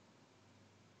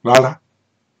rárá.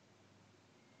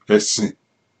 Ẹ̀sìn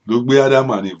ló gbé Adam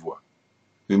and Eve wá,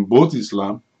 in both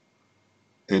Islam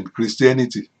and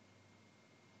Christianity.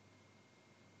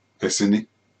 Ẹ̀sìn ni.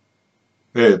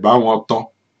 Ẹ bá wọn tán,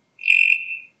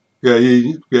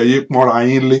 kẹ́ yé pọ́nra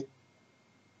yín lé.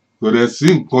 Kò dẹ̀ sí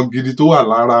nǹkan gidi tó wà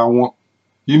lára wọn.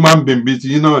 Human being bíi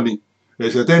tiyín náà ni.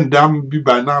 Ẹ̀ṣẹ̀ tẹ́ ń dá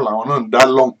bíbá náà làwọn náà ń dá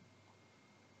lọ́hùn.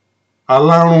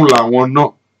 Alárùn làwọn náà.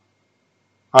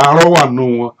 Arọ́ wà nù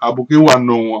wọn, abuké wà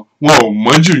nù wọn, wọn ò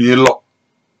mọ́ jù yín lọ.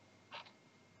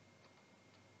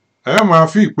 Ẹ máa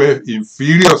fi ìpẹ́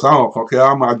inferior sáwọn kan, kẹ́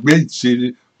ẹ máa gbé ìṣe,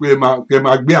 kẹ́ ẹ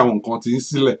máa gbé àwọn nǹkan tí ń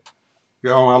sílẹ̀,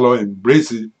 kẹ́ ẹ máa lọ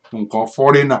embrace nǹkan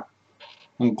foreigner,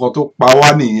 nǹkan tó pa wá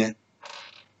nìyẹn.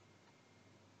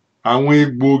 Àwọn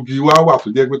egbòogi wá wà tó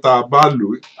jẹ́ pé tá a bá lò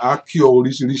á kí ọ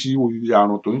oríṣiríṣi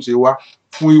àrùn tó ń ṣe wá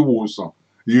fún ìwòsàn.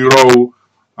 Irọ́ o,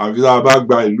 àfi tá a bá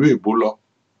gba ìlú èbó lọ,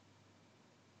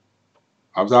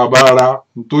 àfi tá a bá ra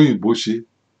tóyìnbó ṣe.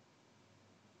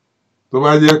 tó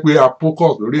bá jẹ́ pé a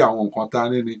focus lórí àwọn nǹkan tá a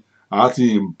ní ni a ti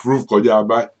improve kọjá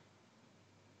báyìí.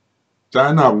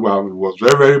 China was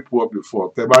very very poor before.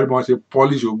 Tẹ́ bá rí bí wọ́n ṣe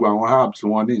polish gbogbo àwọn herbs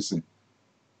wọn ní ìsìn.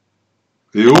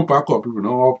 The whole pack of people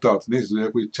náà opt out ní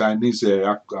ìsìn pé Chinese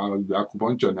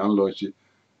acupuncture náà ń lọ ṣe.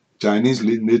 Chinese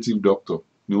native doctor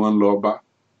ni wọ́n ń lọ bá.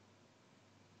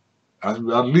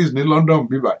 At least ní London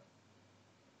bíbá.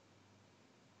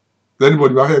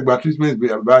 Anybody bá fẹ́ gba treatment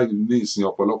báyìí ní ìsìn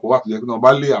ọ̀pọ̀lọpọ̀ wà tó jẹ́ pé wọ́n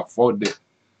bá lè afford it.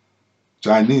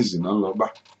 Chinese náà ń lọ bá.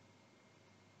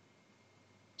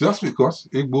 Just because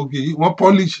egbògi wọ́n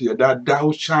polish ẹ̀ dáadáa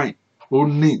ó shine ó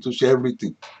neat ó ṣe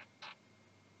everything.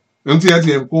 Ohun tí ẹ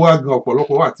ti ń kó wá gan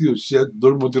ọ̀pọ̀lọpọ̀ wà tí ò ṣe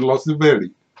torí mo ti lọ síbẹ̀ rí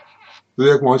tó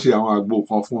yẹ kí wọ́n ṣe àwọn àgbo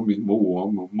kan fún mi mo wò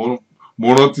wọ́n mo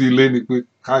rántí ilé ni pé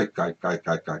káì.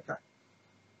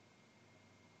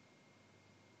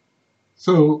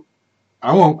 So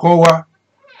àwọn nǹkan wa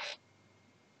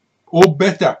ó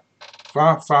better fa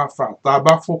tá a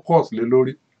bá focus lé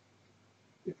lórí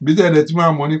bí tẹ́lẹ̀ tí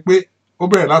máa mọ̀ ni pé ó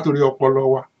bẹ̀rẹ̀ látòrí ọpọlọ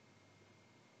wa.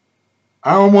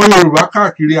 Àwọn ọmọ Yorùbá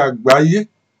káàkiri àgbáyé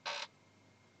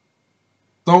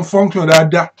tó ń function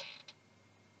dáadáa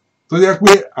tó jẹ́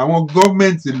pé àwọn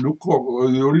gọ́ọ̀mẹ̀ntì ìlú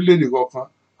orílẹ̀-èdè kọ̀ọ̀kan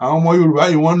àwọn ọmọ Yorùbá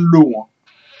yìí wọ́n ń lò wọ́n.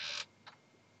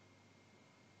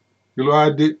 Kí ló wá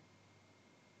dé?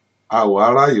 Àwọ̀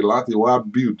aráyè láti wá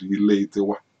build ilé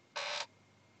tiwa.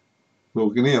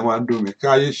 Lòkìní yẹn máa ń dùn mí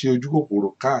káyé ṣe ojú kòkòrò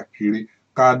káàkiri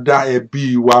ká dá ẹbí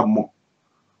wa mọ̀.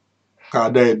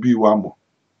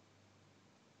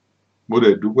 Mo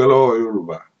dẹ̀ dúpẹ́ lọ́wọ́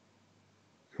Yorùbá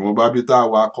ìwọ̀nba bí tá a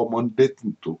wà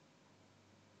accommodating tó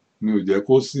ni ò jẹ́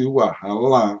kó sí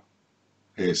wàhálà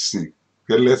ẹ̀sìn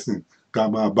kẹlẹ́sìn ká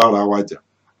máa bára wa jà.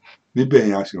 Níbẹ̀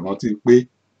yẹn a sì rántí pé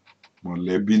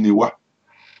mọ̀lẹ́bí ni wá.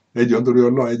 Ẹ jọ̀ọ́ nítorí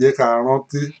Ọlọ́run ẹ jẹ́ ká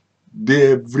rántí dé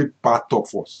every part of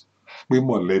us pé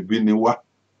mọ̀lẹ́bí ni wá.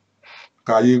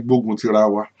 Káyé gbógun tira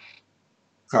wa.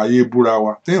 Káyé búra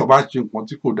wa. Téèyàn bá ṣe nǹkan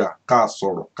tí kò dáa ká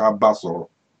sọ̀rọ̀ ká bá sọ̀rọ̀.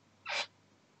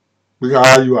 Pé ká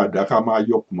yọ àdá ká máa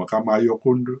yọ kùmọ̀ ká máa yọ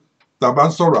kóńdó. Tá a bá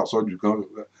ń sọ̀rọ̀ àsọjù kan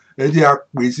ẹ jẹ́ a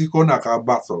pè sí kọ́nà ká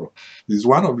bá sọ̀rọ̀. Is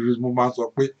one of the reasons mo máa ń sọ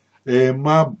pé ẹ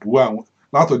má bú àwọn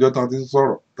látọjọ́ tán ti ń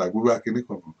sọ̀rọ̀ tàbí wá kíní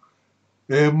kankan.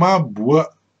 Ẹ má bú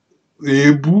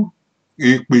èébú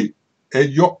èpè ẹ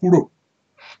yọ kúrò.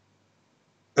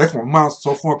 Ẹ kàn máa sọ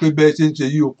fún ọ pé bẹ́ẹ̀ ṣe ń ṣe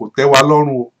yìí o kò tẹ́ wa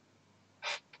lọ́rùn o.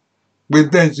 Pé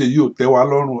tẹ́ ń ṣe yìí ò tẹ́ wa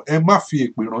lọ́rùn o. Ẹ má fi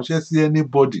èpè ránṣẹ́ sí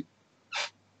anybody.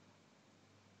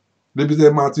 Débi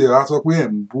tẹ́ máa ti rà sọ pé ẹ̀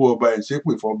ń bú ọba ẹ̀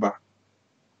ṣépè fọba.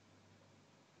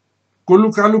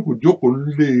 Kólúkálùkù jókòó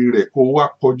nílé rẹ̀ kó wá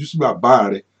kọjú sí bàbá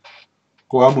rẹ̀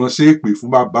kó wá mọ̀ ṣe èpè fún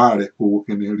bàbá rẹ̀ kó wo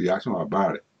kíni reaction bàbá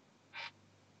rẹ̀.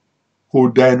 Kó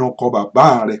da ẹnu kọ bàbá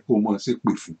rẹ̀ kó mọ̀ ṣe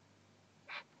èpè fún.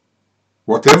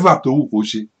 Whatever tó wù kó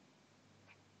ṣe.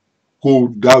 Kó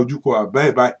da ojú kọ bàbá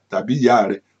ẹ̀ báyìí tàbí ìyá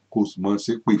rẹ̀ kó mọ̀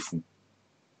ṣe èpè fún.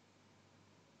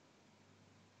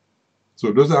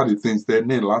 So those are the things tẹ́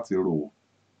ní láti rò ó.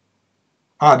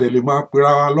 A dẹ̀ lè máa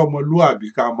pera wa lọ́mọlúàbí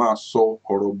ká máa sọ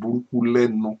ọ̀rọ̀ burúkú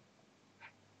lẹ́nu.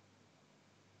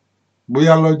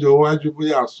 Bóyá lọ́jọ́ iwájú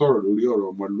bóyá a sọ̀rọ̀ lórí ọ̀rọ̀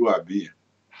ọmọlúàbí yẹn.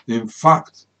 In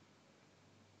fact,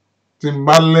 tí n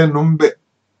bá lẹ́nu ń bẹ̀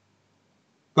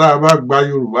tá a bá gba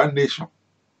Yorùbá nation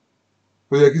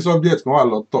ó yẹ kí subject kan wà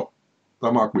lọ́tọ̀ tá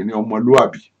a máa pè ní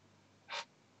ọmọlúàbí.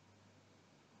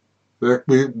 Fẹ́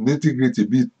pé nitty-gritty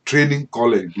bíi training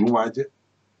college ló máa jẹ́.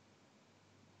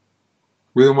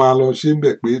 Pé máa lọ ṣe ń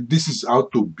bẹ̀ pé this is how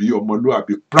to be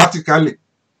ọmọlúàbí practically.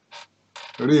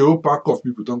 Rí a whole pack of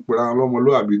people tó ń pera wọn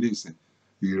lọ́mọlúàbí ní ìsìn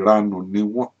ìranù ni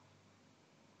wọ́n.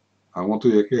 Àwọn tó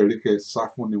yẹ kẹ́ ẹ rí kẹ́ ẹ sá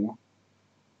fún ni wọ́n.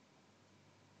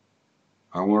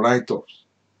 Àwọn write-ups.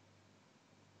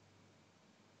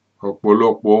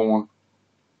 Ọ̀pọ̀lọpọ̀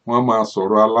wọ́n máa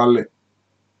sọ̀rọ̀ alálẹ̀.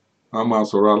 Wọ́n máa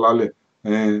sọ̀rọ̀ alálẹ̀.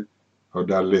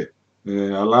 Ọ̀dàlẹ̀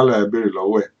alálẹ̀ ẹ béèrè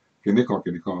lọ́wọ́ ẹ̀ kìnnìkan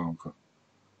nǹkan.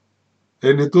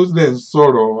 Ẹni tó dẹ̀ ń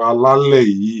sọ̀rọ̀ alálẹ̀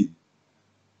yìí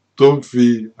tó ń fi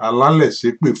alálẹ̀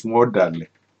ṣépè fún ọ̀dàlẹ̀.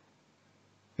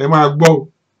 Ẹ máa gbọ́ o.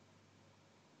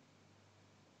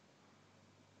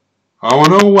 Àwọn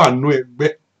náà wà nínú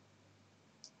ẹgbẹ́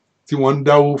tí wọ́n ń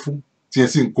dáwó fún tí ẹ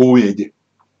sì ń kówó yẹn jẹ.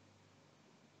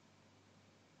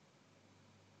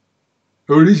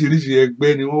 Oríṣiríṣi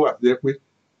ẹgbẹ́ ni wọ́n wà jẹ́ pé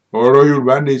ọ̀rọ̀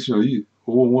Yorùbá nation yìí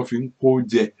owó wọn fi ń kó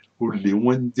jẹ olè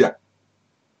wọn ń jà.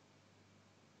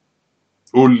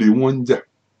 Olè wọn ń jà.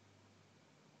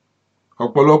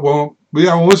 Ọ̀pọ̀lọpọ̀ pé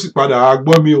àwọn ó sì padà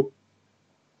gbọ́ mi o.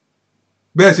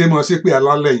 Bẹ́ẹ̀ ṣe máa ṣépè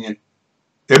alálẹ̀ yẹn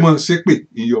ẹ máa ṣépè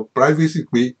in your privacy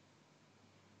pé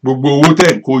gbogbo owó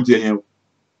tẹ̀ ń kó jẹ yẹn o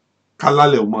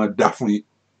kálálẹ̀ ò máa dá fún yín.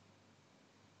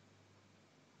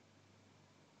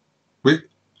 Pé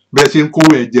bẹ́ẹ̀ ṣe ń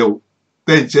kówó yẹn jẹ o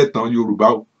tẹ́ ń ṣẹ̀tàn Yorùbá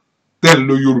o, tẹ́ ń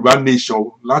lo Yorùbá nation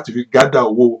o láti fi gádà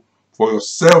owó for your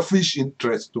selfish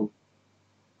interest o,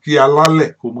 kí alálẹ̀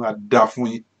kó máa dá fún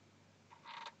yín.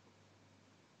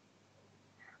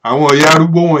 Àwọn ọ̀yà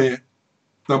arúgbó wọ̀nyẹn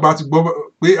tán bá ti gbọ́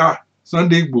pé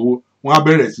Sunday Igboho wọ́n á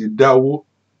bẹ̀rẹ̀ sí dá owó,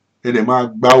 ẹ dẹ̀ máa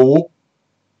gba owó,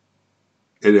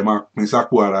 ẹ dẹ̀ máa pín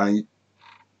sápò ara yín.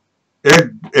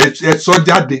 Ẹ sọ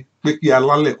jáde pé kí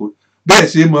alálẹ̀ kó bẹ́ẹ̀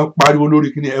ṣe máa pariwo lórí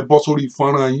kíní, ẹ bọ́ sórí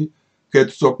fọ́nrán yín kẹ́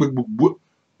sọ pé gbogbo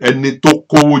ẹni tó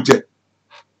kówó jẹ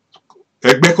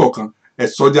ẹgbẹ́ kọ̀ọ̀kan ẹ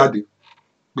sọ jáde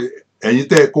pé ẹ̀yin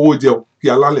tẹ́ ẹ kówó jẹ o, kí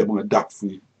alálẹ̀ máa dà fún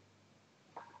yín.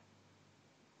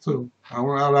 So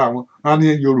àwọn ará àwọn á ní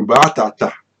Yorùbá àtàtà,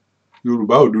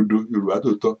 Yorùbá òdodo, Yorùbá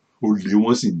tòótọ́, olè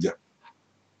wọn sì ń jà.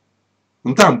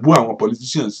 n tá à ń bú àwọn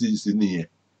politicians sí nìyẹn.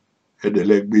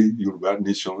 Ẹ̀dẹ̀lẹ̀ gbé Yorùbá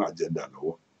nation agenda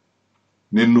lọ́wọ́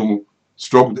nínú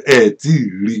struggle tí ì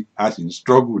rí, a sì ń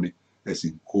struggle ni, ẹ sì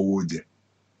ń kówó jẹ,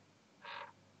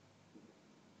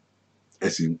 ẹ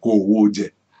sì ń kó owó jẹ.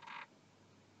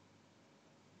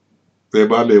 Tẹ́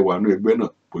bá lè wà ní ẹgbẹ́ náà,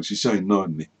 position yìí náà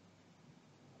ni,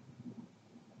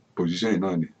 position yìí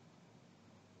náà ni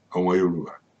ọmọ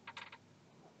Yorùbá.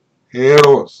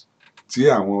 Errors tí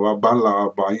àwọn baba ńlá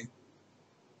baba yín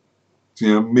tí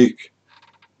wọ́n make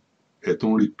ẹ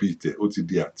tún repeat ẹ, ó ti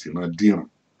di àtìrandíran.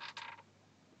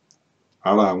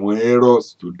 Ara àwọn errors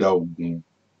tó dá ogun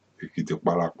Èkìtì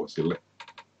parapọ̀ sílẹ̀,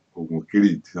 ogun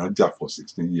Kírì tí wọ́n jà for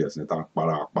 16 years ní tá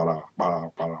para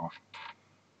wọn.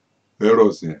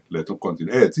 Errors yẹn lẹ́tún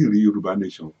continue. Ẹ tí rí Yorùbá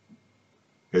nation,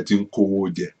 ẹ ti ń kówó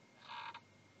jẹ,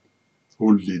 ó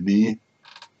lè níyìn.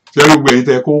 Ṣé gbogbo ẹ̀yin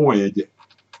tẹ́ kó wọ̀nyẹn jẹ?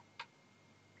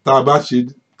 Tá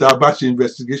a bá ṣe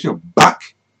investigation back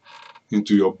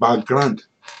into your background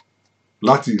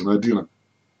láti ìrandíran,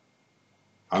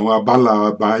 àwọn abáńlá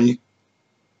baba yín,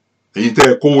 ẹ̀yin tẹ́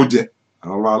ẹ kówó jẹ,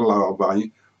 àwọn abáńlá baba yín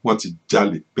wọ́n ti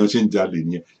jalè, bí wọ́n ṣe ń jalè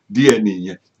nìyẹn. DNA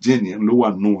yẹn, gene yẹn ló wà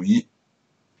nù yín.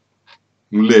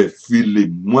 Ńlẹ̀ fi lè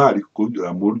mú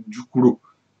àmójú kúrò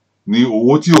ní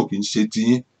owó tí ò kì í ṣe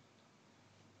tiyín,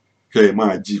 kẹ́ ẹ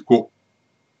máa jí kó.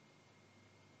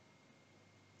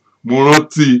 Mo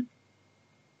rántí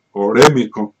ọ̀rẹ́ mi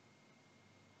kan,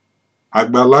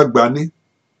 àgbàlagbà ní,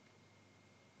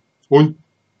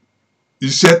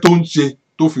 iṣẹ́ tó ń ṣe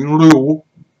tó fi ń rí owó,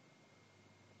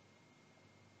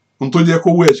 ohun tó jẹ́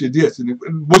kówó ẹ̀ ṣe díẹ̀ sí ni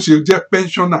bó ṣe jẹ́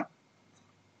pensioner,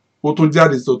 ó tún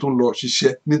jáde tó tún lọ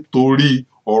ṣiṣẹ́ nítorí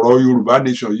ọ̀rọ̀ Yorùbá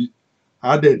nation yìí.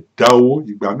 Á dẹ̀ dá owó,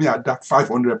 ìgbà míì á dá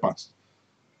 £500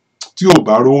 tí ò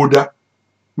bá rówó dá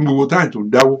ní gbogbo táyì tó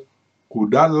dáwó, kò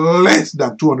dá less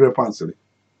than £200 rẹ̀,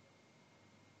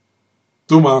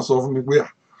 tó máa sọ fún mi pé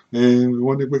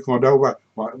wọ́n ní pé kí wọ́n dáwó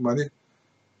báyìí. Màá ní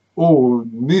ó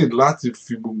ní láti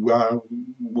fi gbogbo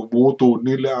owó tó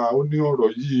nílẹ̀, ó ní ọ̀rọ̀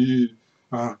yìí,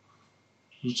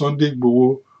 Sunday Igboho,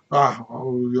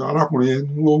 arákùnrin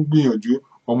yẹn ó ń gbìyànjú,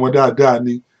 ọmọ dáadáa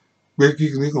ni, pé kí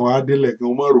nìkan á délẹ̀ kí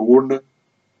wọ́n má rówó ná,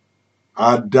 á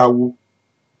dáwó.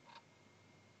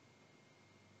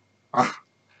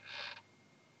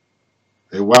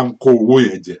 Ẹ wá ń kó owó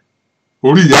yẹn jẹ,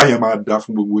 orí ìyá yẹn máa dá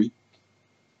fún gbogbo yín.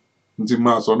 n ti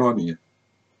máa sọ náà nìyẹn.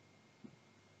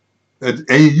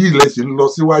 Ẹ̀yin yìí lẹ sì ń lọ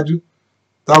síwájú,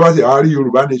 tá a bá ṣe àárí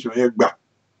Yorùbá nation yẹn gbà,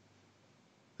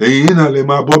 ẹ̀yin yìí náà lè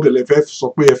máa bọ́bẹ̀, lẹ fẹ́ sọ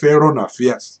pé ẹ fẹ́ run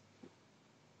affairs.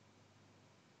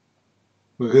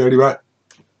 Ẹ rí báyìí.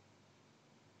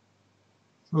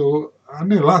 So I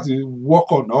need láti work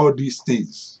on all these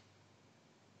things,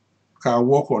 ká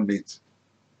work on it.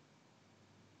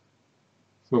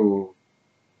 So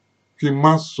kí n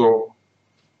má sọ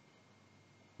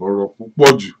ọ̀rọ̀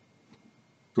púpọ̀ jù,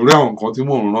 torí àwọn nǹkan tí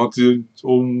mò ń rántí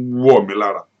ó ń wọ̀ mí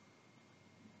lára,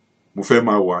 mo fẹ́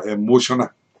máa wà emotional.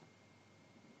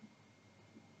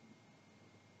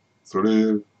 Torí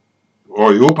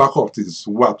ọ̀yọ́ pack of things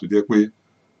wà tó jẹ́ pé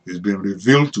it's been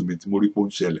revealed to me tí mo rí pé ó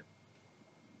ń ṣẹlẹ̀.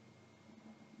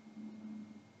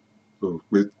 So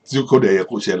pé tí kò dẹ̀ yẹ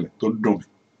kó ṣẹlẹ̀ tó dùn mí,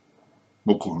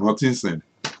 mo kàn rántí ìsìn.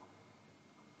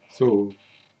 So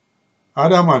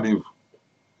Adam and Eve,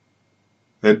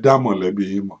 ẹ dá mọ̀lẹ́bí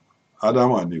yín mọ̀.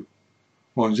 Adam and Eve,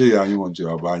 wọ́n ń ṣe ìyá yín, wọ́n ń ṣe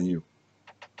bàbá yín o.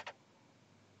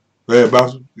 Bẹ́ẹ̀ bá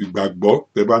ìgbàgbọ́,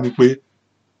 tẹ́ bá ní pé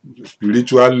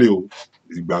spiritually o,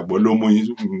 ìgbàgbọ́ ló mú yín,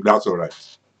 that's all right.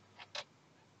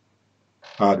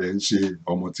 A dẹ̀ ń ṣe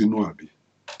ọmọ tínú àbí,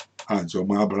 à ń ṣe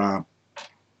ọmọ Abraham.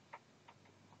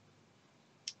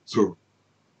 So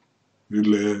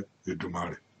ilẹ̀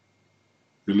Èdùmàrè,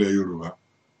 ilẹ̀ Yorùbá,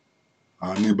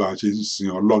 a ní bá a ṣe ń sin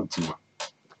Ọlọ́run tiwa.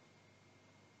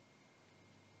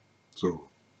 So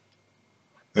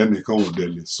ẹnìkan ò dẹ̀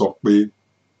lè sọ pé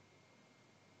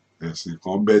ẹ̀sìn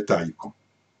kan bẹ́tà ìkan.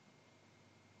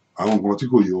 Àwọn nǹkan tí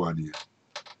kò yé wa nìyẹn.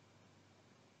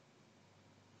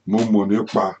 mo mọ̀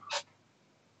nípa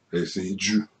ẹ̀sìn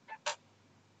Jew.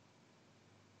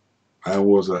 I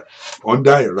was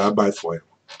under a rabbi for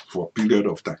a period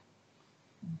of time.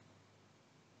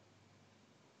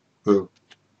 So,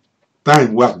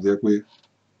 time wà tó jẹ́ pé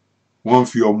wọ́n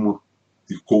fi ọmọ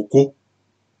ìkókó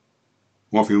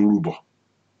wọ́n fi ń rúbọ.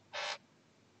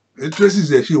 Traces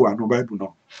ẹ̀ ṣì wà ní Bible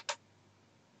náà.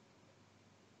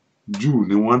 Jew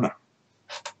ni wọ́n nà.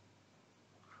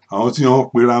 Àwọn tí wọ́n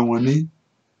pera wọn ní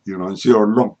ìránṣẹ́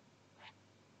Ọlọ́run,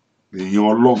 èèyàn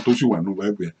Ọlọ́run tó sì wà ní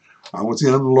Bible yẹn, àwọn tí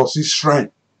wọ́n ń lọ sí shrine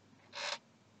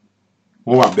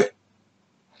wọ́n wà bẹ́ẹ̀.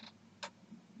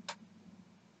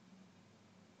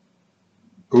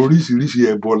 Oríṣiríṣi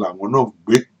ẹbọ làwọn náà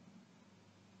gbé.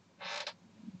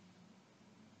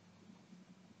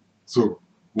 So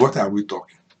what are we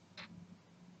talking?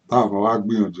 Táwọn kan wá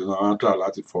gbìyànjú náà wọ́n tà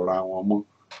láti fọra wọn mọ́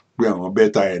pé àwọn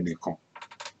bẹ́tà ẹnìkan.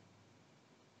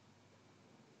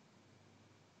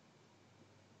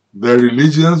 The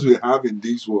religions we have in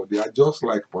this world, they are just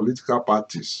like political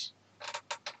parties.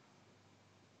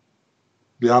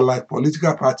 They are like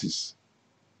political parties.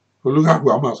 Olúkàkú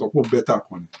àwọn máa sọ pé ó bẹ́tà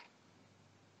kan ni.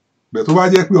 Bẹ́ẹ̀ tó bá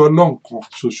jẹ́ pé Ọlọ́run kan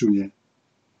ṣoṣo yẹn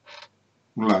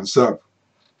ń là ń serve,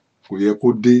 kò yẹ kó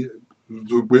dé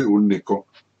tó gbé òun nìkan.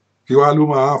 Kí wá ló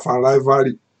máa fa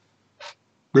rivalry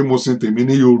pé mo sin tèmi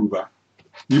ní Yorùbá,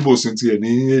 Ìgbò sin tiẹ̀ ní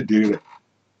èdè rẹ̀.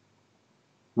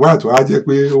 Wá tó á jẹ́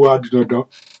pé ó wá di dandan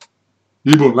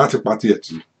Ìgbò láti pa tiẹ̀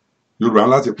tì, Yorùbá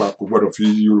láti pa, kò gbọ́dọ̀ fi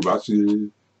Yorùbá ṣe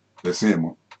ẹ̀sìn ẹ̀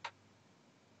mọ́.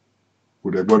 Kò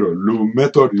dẹ̀ gbọ́dọ̀ lo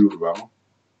method Yorùbá mọ́,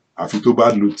 àfi tó bá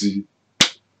lo ti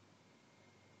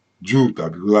Jew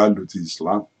tàbí tó bá lo ti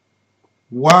Islam.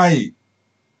 Why?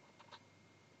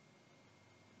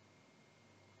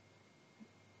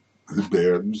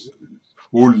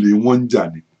 Olè wọ́n ń jà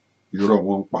ní, irọ́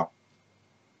wọ́n ń pa.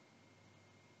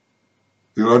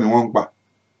 Irọ́ ni wọ́n ń pa.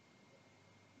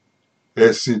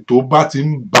 Ẹ̀sìn tó bá ti ń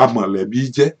ba mọ̀lẹ́bí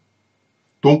jẹ́,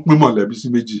 tó ń pín mọ̀lẹ́bí sí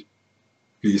méjì,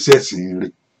 kì í ṣẹ̀sìn ire.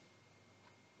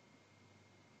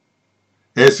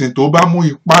 Ẹ̀sìn tó bá mú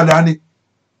ipá dání,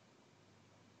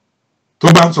 tó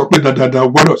bá ń sọ pé dandandan o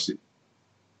gbọ́dọ̀ ṣe,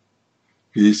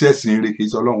 kì í ṣẹ̀sìn ire, kì í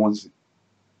ṣe Ọlọ́run wọn sìn.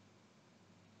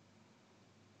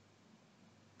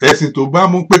 Ẹ̀sìn tó bá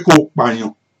mú pé kó o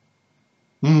pààyàn,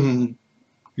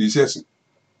 kì í ṣẹ̀sìn,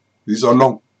 kì í ṣe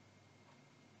Ọlọ́run.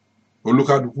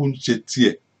 Olúkálùkù ń ṣe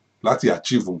tiẹ̀ láti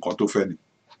achieve nǹkan tó fẹ́ ni.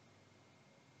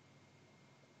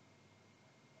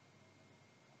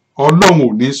 Ọlọ́run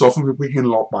ò ní sọ fún mi pé kí n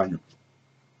lọ pààyàn.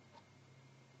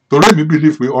 Torí èmi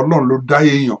believe pé Ọlọ́run ló dá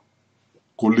èèyàn,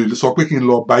 kò lè sọ pé kí n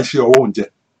lọ ba iṣẹ́ ọwọ́ òun jẹ́.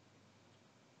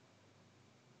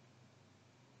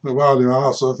 Báwo ni wọ́n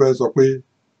á fẹ́ sọ pé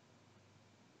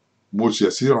mo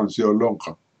ṣẹ̀ sí ìránṣẹ́ Ọlọ́run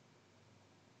kan,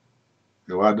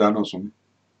 ẹ wá dáná sun mí,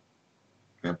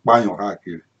 ẹ ń pààyàn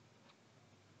káàkiri.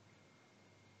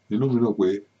 Inú mi rò pé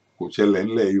kò ṣẹlẹ̀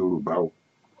ńlẹ̀ Yorùbá o.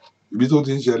 Ibi tó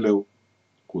ti ń ṣẹlẹ̀ o,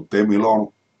 kò tẹ́ mi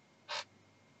lọ́rùn.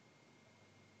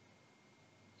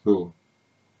 So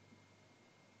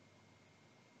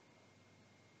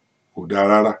kò dáa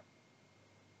rárá.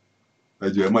 Ẹ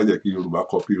jọ̀ọ́ ẹ má jẹ́ kí Yorùbá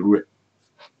copy irú ẹ̀.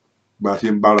 Bá a ṣe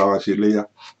ń bára wa ṣe léyá,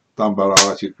 tá ń bára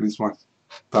wa ṣe Christmas,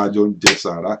 tá a jọ ń jẹ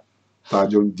sàrá, tá a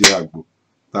jọ ń jẹ àgbò,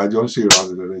 tá a jọ ń ṣe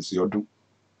ìrẹsì ọdún.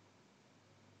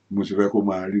 Mo ṣe fẹ́ kó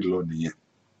máa rí lọ nìyẹn.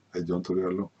 Ẹ jọ̀ọ́ nítorí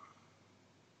Ọlọ́run.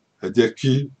 Ẹ jẹ́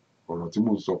kí ọ̀rọ̀ tí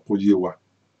mò ń sọ kó yé wa.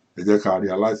 Ẹ jẹ́ ká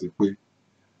realize pé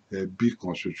ẹbí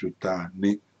kan ṣoṣo tá a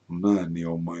ní náà ni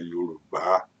ọmọ Yorùbá.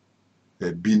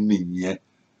 Ẹbí nìyẹn.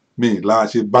 Mi láà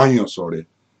ṣe báyàn sọ̀rẹ́,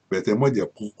 bẹ̀tẹ̀ mọ́ jẹ́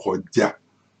kó kọjá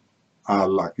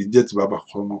ààlà, kì í jẹ́ ti bàbá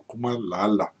ọmọ kó má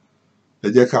làálàá. Ẹ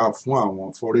jẹ́ ká fún àwọn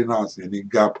foreigners ní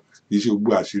gap. Kì í ṣe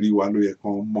gbogbo àṣírí wa ló yẹ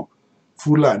kán mọ̀.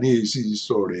 Fúlàní èyí sì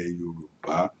sọ̀rẹ́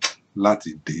Yorùbá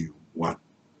láti day one.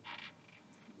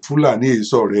 Fúlàní èyí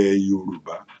sọ̀rẹ́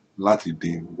Yorùbá láti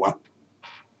day one.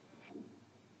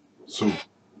 So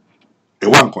ẹ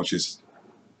wá nǹkan ṣe sí.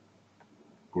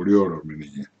 Orí ọ̀rọ̀ mi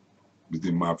nìyẹn. Bí ti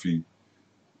máa fi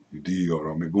ìdí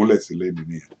ọ̀rọ̀ mi gúnlẹ̀ sílẹ̀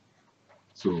nìyẹn.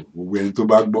 So gbogbo ẹni tó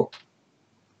bá gbọ́,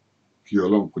 kí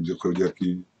Ọlọ́run kó jẹ́ kí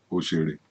ó ṣe rere.